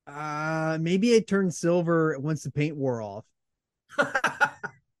 Maybe it turned silver once the paint wore off.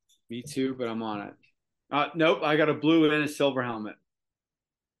 Me too, but I'm on it. Nope, I got a blue and a silver helmet.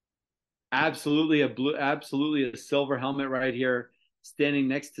 Absolutely a silver helmet right here, standing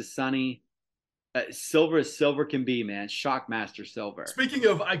next to Sonny. Silver as silver can be, man. Shockmaster silver. Speaking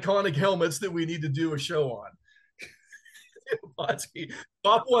of iconic helmets that we need to do a show on, Podski,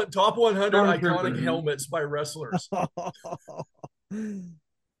 top 100 iconic helmets by wrestlers.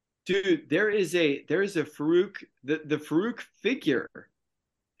 Dude, there is a Farouk. The Farouk figure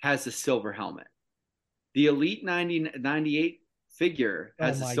has a silver helmet. The Elite 98 figure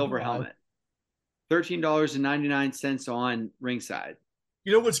has a silver helmet. $13.99 on ringside.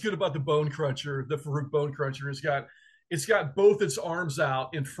 You know what's good about the Bone Cruncher, the Farouk Bone Cruncher? It's got both its arms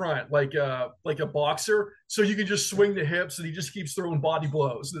out in front, like a boxer, so you can just swing the hips, and he just keeps throwing body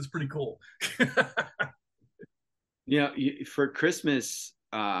blows. That's pretty cool. For Christmas,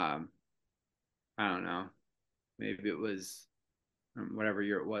 I don't know, maybe it was whatever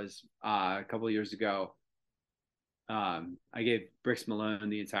year it was, a couple of years ago. I gave Bricks Malone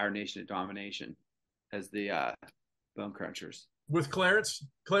the entire Nation of Domination as the Bone Crunchers. With Clarence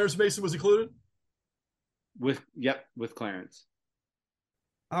Mason was included? With Clarence.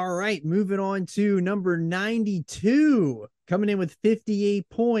 All right, moving on to number 92. Coming in with 58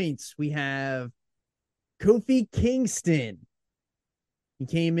 points, we have Kofi Kingston. He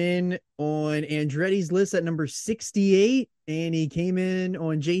came in on Andretti's list at number 68, and he came in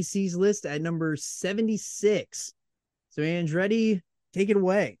on JC's list at number 76. So Andretti, take it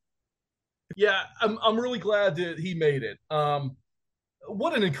away. Yeah, I'm really glad that he made it.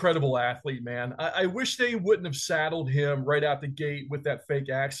 What an incredible athlete, man. I wish they wouldn't have saddled him right out the gate with that fake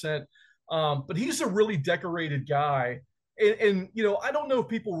accent. But he's a really decorated guy. And I don't know if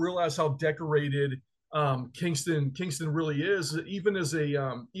people realize how decorated Kingston really is, even as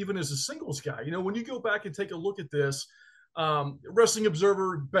a singles guy. When you go back and take a look at this, Wrestling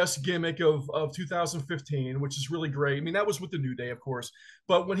Observer best gimmick of 2015, which is really great. I mean, that was with the New Day, of course,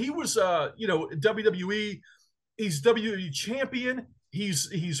 but when he was WWE, he's WWE champion.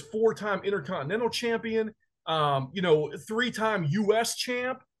 He's 4-time Intercontinental champion. 3-time US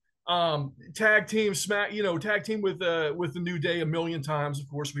champ. Tag team with the New Day a million times. Of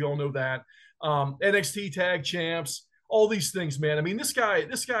course, we all know that. NXT tag champs, all these things, man. I mean, this guy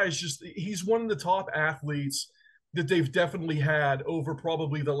is he's one of the top athletes that they've definitely had over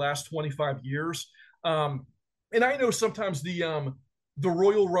probably the last 25 years. And I know sometimes the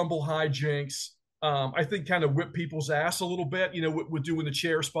Royal Rumble hijinks, I think kind of whip people's ass a little bit, with doing the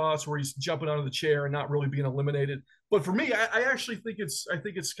chair spots where he's jumping out of the chair and not really being eliminated. But for me, I actually think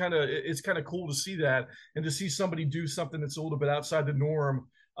it's kind of cool to see that, and to see somebody do something that's a little bit outside the norm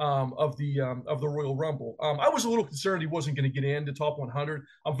of the Royal Rumble. I was a little concerned he wasn't going to get into top 100.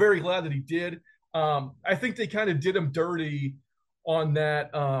 I'm very glad that he did. I think they kind of did him dirty on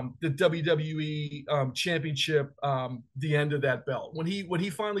that the WWE championship, the end of that belt when he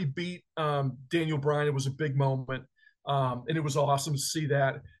finally beat Daniel Bryan. It was a big moment, and it was awesome to see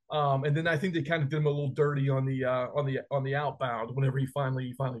that. And then I think they kind of did him a little dirty on the outbound whenever he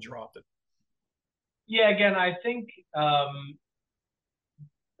finally dropped it. Yeah, again, I think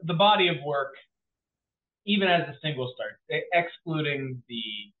the body of work, even as a single start, excluding the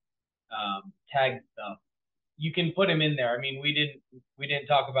tag stuff, you can put him in there. I mean, we didn't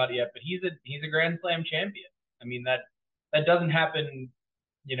talk about it yet, but he's a Grand Slam champion. I mean, that doesn't happen,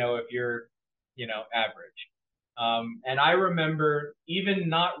 if you're, average. And I remember even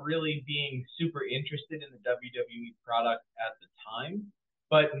not really being super interested in the WWE product at the time,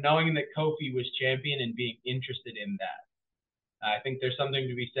 but knowing that Kofi was champion and being interested in that. I think there's something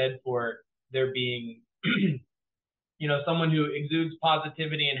to be said for there being, someone who exudes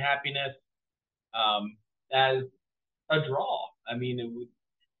positivity and happiness as a draw. I mean,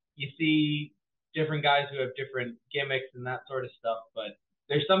 you see different guys who have different gimmicks and that sort of stuff, but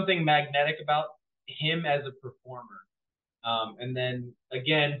there's something magnetic about him as a performer. And then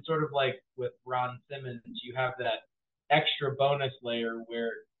again, sort of like with Ron Simmons, you have that extra bonus layer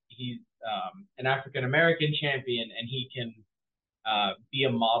where he's an African-American champion and he can be a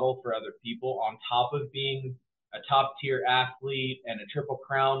model for other people on top of being a top tier athlete and a Triple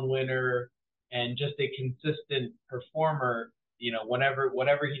Crown winner and just a consistent performer,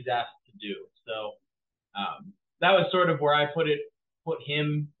 whatever he's asked to do. So that was sort of where I put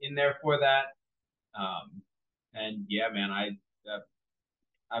him in there for that. And yeah, man,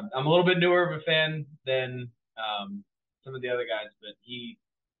 I'm a little bit newer of a fan than some of the other guys, but he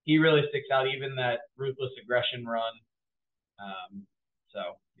really sticks out, even that Ruthless Aggression run.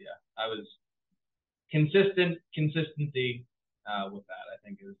 So yeah, I was consistency with that, I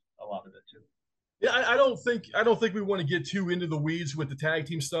think, is a lot of it too. Yeah, I don't think we want to get too into the weeds with the tag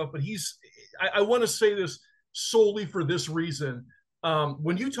team stuff, but I want to say this solely for this reason.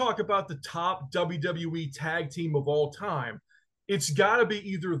 When you talk about the top WWE tag team of all time, it's got to be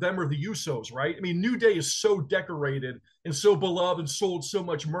either them or the Usos, right? I mean, New Day is so decorated and so beloved and sold so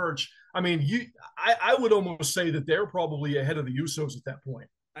much merch. I mean, I would almost say that they're probably ahead of the Usos at that point.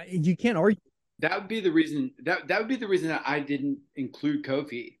 You can't argue. That would be the reason. That would be the reason that I didn't include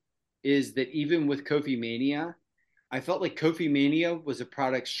Kofi. Is that even with Kofi Mania, I felt like Kofi Mania was a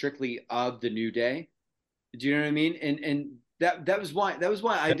product strictly of the New Day. Do you know what I mean? And that was why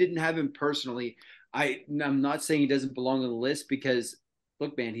I didn't have him personally. I'm not saying he doesn't belong on the list because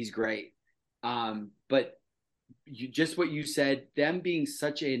look, man, he's great. But just what you said, them being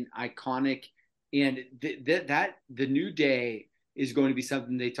such an iconic, and that the New Day is going to be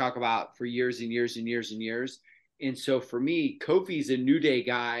something they talk about for years and years and years and years. And so for me, Kofi's a New Day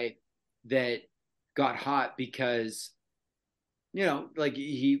guy that got hot because, like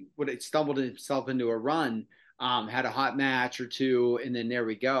he would have stumbled himself into a run, had a hot match or two, and then there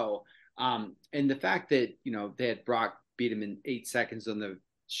we go. And the fact that, they had Brock beat him in 8 seconds on the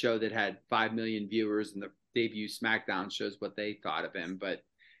show that had 5 million viewers, and the debut SmackDown shows what they thought of him. But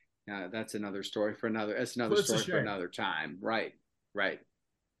that's another story for another time. Right.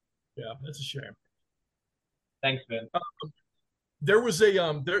 Yeah, that's a shame. Thanks, Ben. There was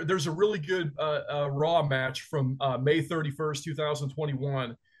there's a really good Raw match from May 31st,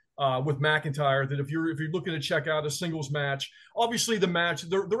 2021 with McIntyre that if you're looking to check out a singles match, obviously the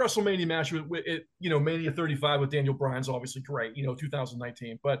WrestleMania match with Mania 35 with Daniel Bryan's obviously great,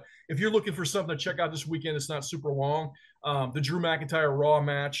 2019. But if you're looking for something to check out this weekend, it's not super long. The Drew McIntyre Raw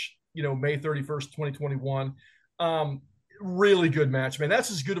match, May 31st, 2021. really good match, man.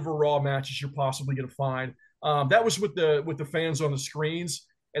 That's as good of a Raw match as you're possibly going to find. That was with the fans on the screens,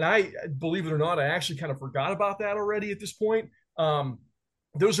 and I, believe it or not, I actually kind of forgot about that already at this point.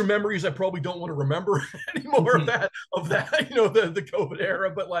 Those are memories I probably don't want to remember anymore of that, the COVID era.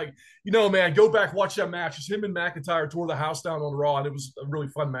 But like, man, go back, watch that match. It's him and McIntyre tore the house down on Raw, and it was a really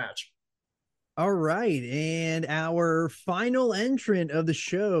fun match. All right. And our final entrant of the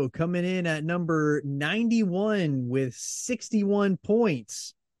show coming in at number 91 with 61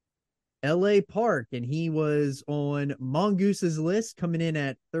 points, LA Park. And he was on Mongoose's list coming in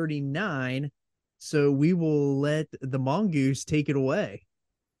at 39. So we will let the Mongoose take it away.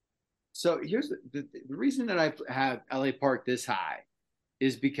 So here's the reason that I have LA Park this high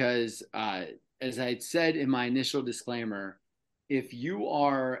is because, as I had said in my initial disclaimer, if you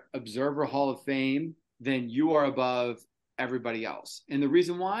are Observer Hall of Fame, then you are above everybody else. And the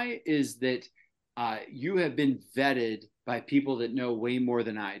reason why is that you have been vetted by people that know way more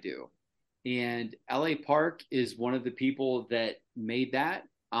than I do. And LA Park is one of the people that made that.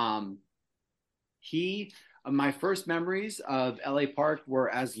 My first memories of LA Park were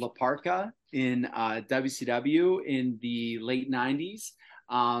as La Parka in WCW in the late 90s.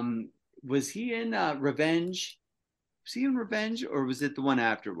 Was he in Revenge? Was he in Revenge, or was it the one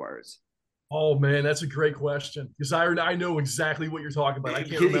afterwards? Oh man, that's a great question, because I know exactly what you're talking about. I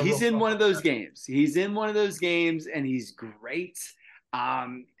can't remember. He's in one of those games. He's in one of those games, and he's great.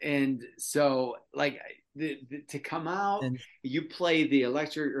 And so like to come out, you play the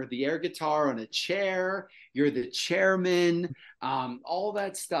electric or the air guitar on a chair. You're the chairman. All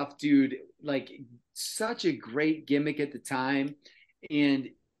that stuff, dude. Like such a great gimmick at the time,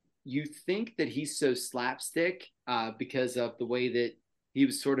 and you think that he's so slapstick because of the way that he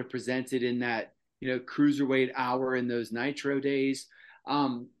was sort of presented in that, cruiserweight hour in those Nitro days.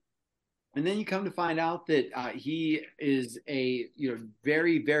 And then you come to find out that he is a,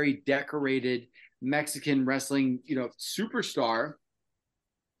 very, very decorated Mexican wrestling, superstar.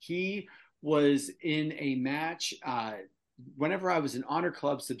 He was in a match whenever I was an Honor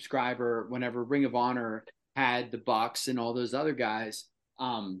Club subscriber, whenever Ring of Honor had the Bucks and all those other guys.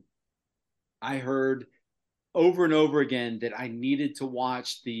 I heard over and over again that I needed to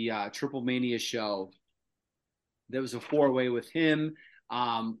watch the Triple Mania show. There was a 4-way with him,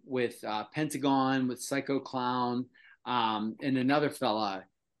 with Pentagon, with Psycho Clown, and another fella.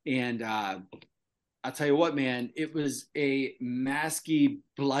 And I'll tell you what, man, it was a masky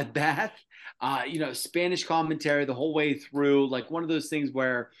bloodbath. Spanish commentary the whole way through, like one of those things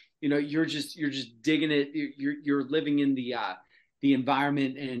where you're just digging it. You're living in the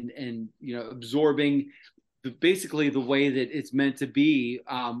environment and absorbing basically the way that it's meant to be,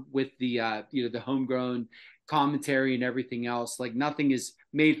 with the the homegrown commentary and everything else. Like nothing is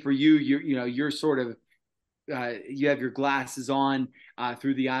made for you. You're sort of you have your glasses on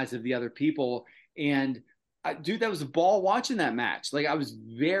through the eyes of the other people. And dude, that was a ball watching that match. Like I was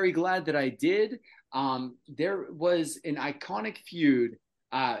very glad that I did. There was an iconic feud.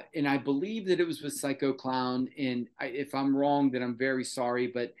 And I believe that it was with Psycho Clown. And if I'm wrong, then I'm very sorry.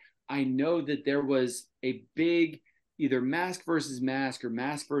 But I know that there was a big either mask versus mask or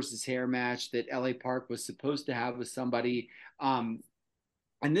mask versus hair match that LA Park was supposed to have with somebody. And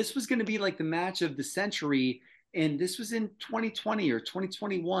this was going to be like the match of the century. And this was in 2020 or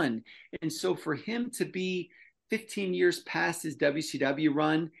 2021. And so for him to be 15 years past his WCW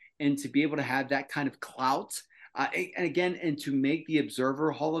run and to be able to have that kind of clout, and to make the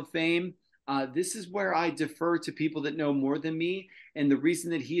Observer Hall of Fame, this is where I defer to people that know more than me. And the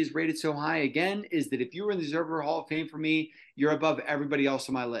reason that he is rated so high, again, is that if you were in the Observer Hall of Fame for me, you're above everybody else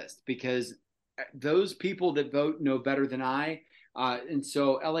on my list, because those people that vote know better than I. And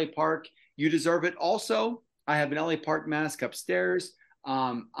so LA Park, you deserve it. Also, I have an LA Park mask upstairs.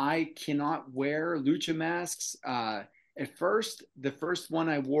 I cannot wear lucha masks. At first, the first one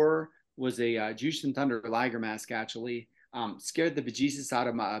I wore was a Jushin Thunder Liger mask, actually. Scared the bejesus out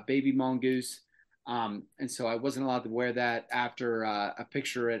of my baby mongoose. And so I wasn't allowed to wear that after a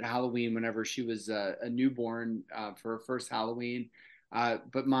picture at Halloween whenever she was a newborn for her first Halloween.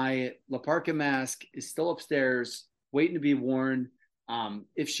 But my La Parka mask is still upstairs, waiting to be worn.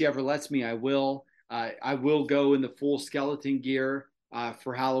 If she ever lets me, I will. I will go in the full skeleton gear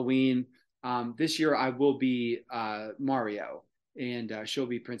for Halloween. This year I will be Mario, and she'll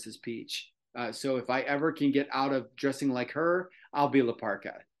be Princess Peach. So if I ever can get out of dressing like her, I'll be La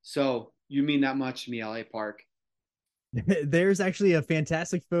Parka. So you mean that much to me, LA Park. There's actually a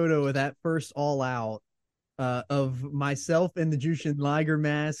fantastic photo of that first All Out of myself in the Jushin Liger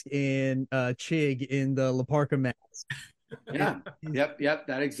mask and Chig in the La Parka mask. Yeah. Yep.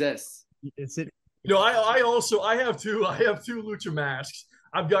 That exists. It's it. I have two lucha masks.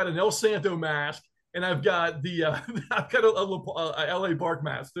 I've got an El Santo mask, and I've got the I've got a LA Park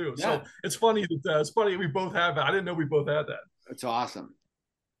mask too. Yeah. So it's funny that we both have that. I didn't know we both had that. It's awesome.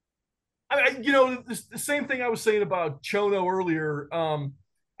 The same thing I was saying about Chono earlier.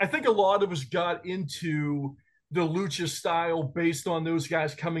 I think a lot of us got into the lucha style based on those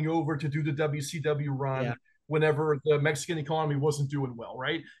guys coming over to do the WCW run whenever the Mexican economy wasn't doing well,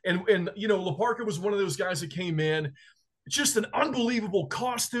 right? And La Parca was one of those guys that came in, just an unbelievable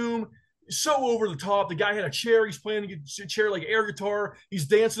costume, so over the top. The guy had a chair. He's playing a chair like air guitar. He's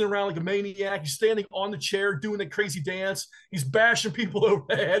dancing around like a maniac. He's standing on the chair doing a crazy dance. He's bashing people over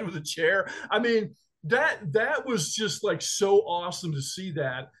the head with a chair. I mean, that was just like so awesome to see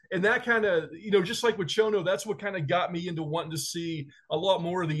that. And that kind of, just like with Chono, that's what kind of got me into wanting to see a lot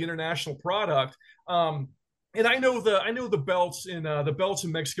more of the international product. And I know the belts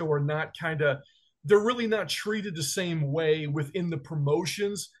in Mexico are not they're really not treated the same way within the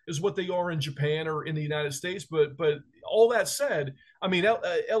promotions as what they are in Japan or in the United States. But all that said, I mean,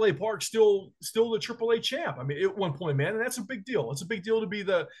 LA Park still the AAA champ. I mean, at one point, man, and that's a big deal. It's a big deal to be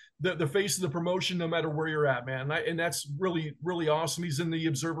the face of the promotion, no matter where you're at, man. And that's really, really awesome. He's in the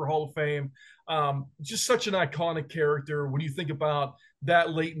Observer Hall of Fame. Just such an iconic character when you think about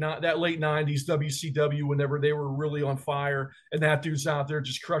that late 90s WCW, whenever they were really on fire, and that dude's out there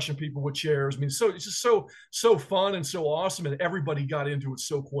just crushing people with chairs. I mean, so it's just so fun and so awesome, and everybody got into it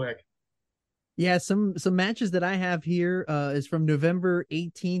so quick. Yeah, some matches that I have here is from November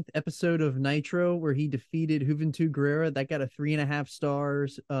 18th episode of Nitro, where he defeated Juventud Guerrera. That got a 3.5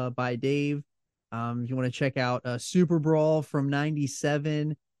 stars by Dave. If you want to check out Super Brawl from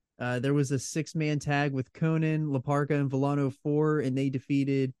 97, there was a 6-man tag with Conan, La Parca, and Villano 4, and they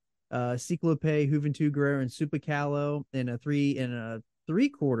defeated Ciclope, Juventud Guerrera, and Supacalo in a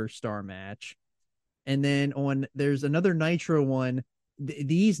 3.75 star match. And then there's another Nitro one.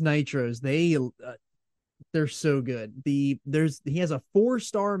 These Nitros, they're so good. He has a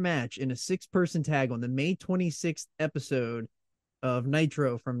 4-star match in a 6-person tag on the May 26th episode of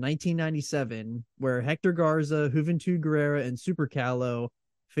Nitro from 1997, where Hector Garza, Juventud Guerrera, and Supercalo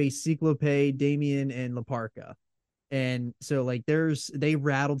face Ciclope, Damien, and La Parca. And so like they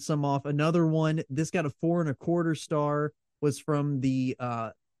rattled some off. Another one, this got a 4.25 star, was from the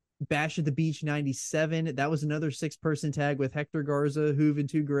Bash at the Beach 97. That was another 6-person tag with Hector Garza,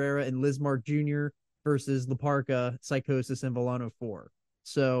 Juventud Guerrera, and Lismark Jr. versus La Parca, Psychosis, and Villano 4.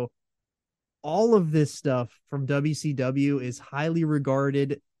 So all of this stuff from WCW is highly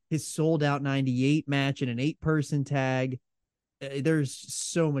regarded. His Sold Out 98 match in an 8-person tag. There's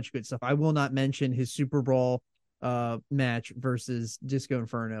so much good stuff. I will not mention his Super Brawl match versus Disco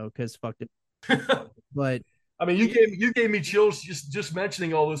Inferno because fuck it. But I mean, you gave me chills just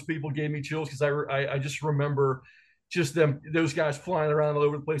mentioning all those people gave me chills because I just remember just those guys flying around all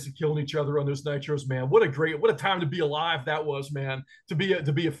over the place and killing each other on those Nitros, man. What a time to be alive that was, man. To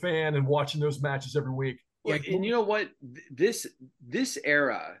be a fan and watching those matches every week. Yeah, and you know what? This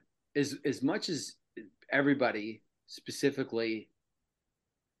era is, as much as everybody, specifically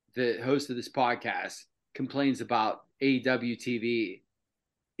the host of this podcast, complains about AEW TV,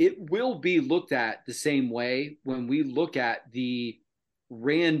 it will be looked at the same way when we look at the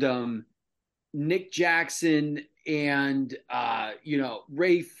random Nick Jackson and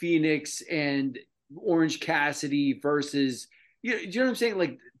Ray Phoenix and Orange Cassidy versus do you know what I'm saying?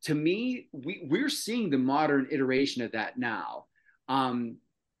 Like, to me, we're seeing the modern iteration of that now. And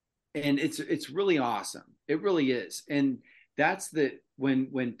it's really awesome. It really is. And that's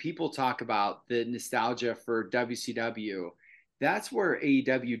when people talk about the nostalgia for WCW, that's where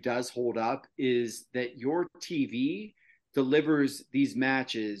AEW does hold up, is that your TV delivers these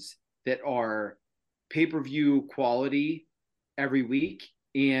matches that are pay-per-view quality every week.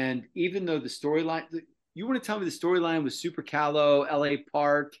 And even though the storyline, you want to tell me the storyline was Super Callow, LA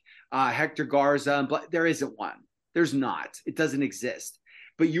Park, Hector Garza, but there isn't one. There's not. It doesn't exist.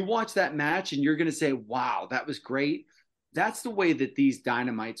 But you watch that match and you're going to say, wow, that was great. That's the way that these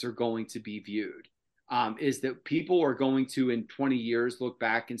dynamites are going to be viewed, is that people are going to, in 20 years, look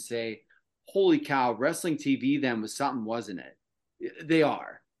back and say, holy cow, wrestling TV then was something, wasn't it? They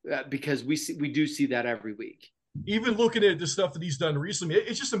are, because we do see that every week. Even looking at the stuff that he's done recently,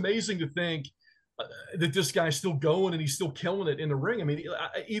 it's just amazing to think that this guy's still going and he's still killing it in the ring. I mean,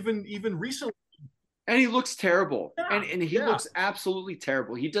 even recently. And he looks terrible. Yeah, and he looks absolutely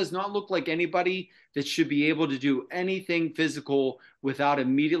terrible. He does not look like anybody that should be able to do anything physical without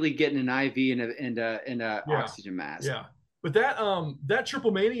immediately getting an IV and a oxygen mask. Yeah. But that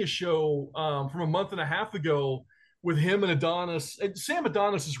Triple Mania show from a month and a half ago with him and Adonis. And Sam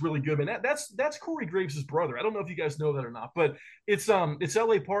Adonis is really good, man. That's Corey Graves' brother. I don't know if you guys know that or not, but it's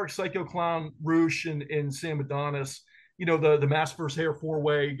L.A. Park, Psycho Clown, Roosh, and Sam Adonis. You know, the Mass vs. Hair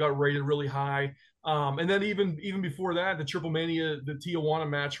 4-way got rated really high. And then even before that, the Triple Mania, the Tijuana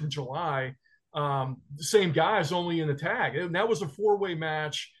match from July, the same guys only in the tag. And that was a 4-way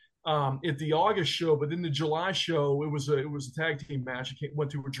match at the August show, but then the July show, it was a tag team match. It went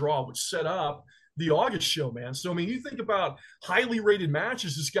to a draw, which set up the August show, man. So I mean, you think about highly rated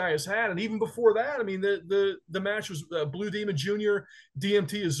matches this guy has had, and even before that, I mean, the match was Blue Demon Jr.,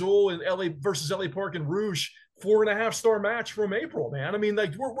 DMT Azul, and LA versus LA Park and Rouge, 4.5-star match from April, man. I mean,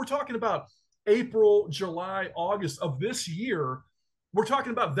 like we're talking about April, July, August of this year. We're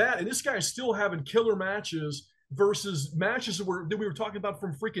talking about that, and this guy is still having killer matches versus matches that we were talking about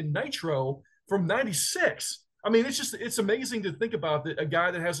from freaking Nitro from '96. I mean, it's amazing to think about that a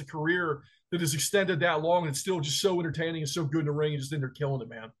guy that has a career that has extended that long and still just so entertaining and so good in the ring and just in there killing it,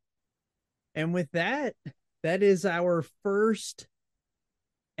 man. And with that, that is our first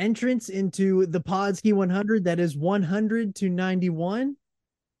entrance into the Podski 100. That is 100 to 91.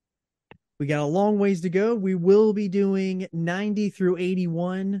 We got a long ways to go. We will be doing 90 through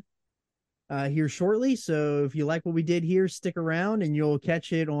 81 here shortly. So if you like what we did here, stick around and you'll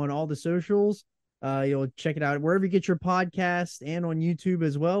catch it on all the socials. You'll check it out wherever you get your podcast and on YouTube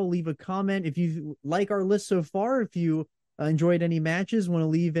as well. Leave a comment if you like our list so far. If you enjoyed any matches, want to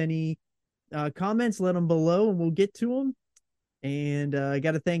leave any comments, let them below and we'll get to them. And I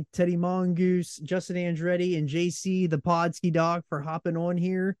got to thank Teddy Mongoose, Justin Andretti, and JC, the Podski dog, for hopping on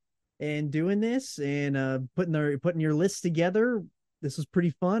here and doing this and putting your list together. This was pretty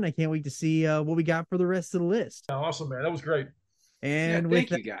fun. I can't wait to see what we got for the rest of the list. Awesome, man. That was great. And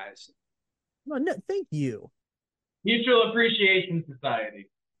thank you guys. No, thank you. Mutual Appreciation Society.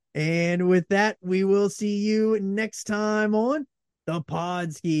 And with that, we will see you next time on the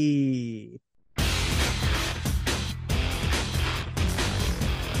Podski.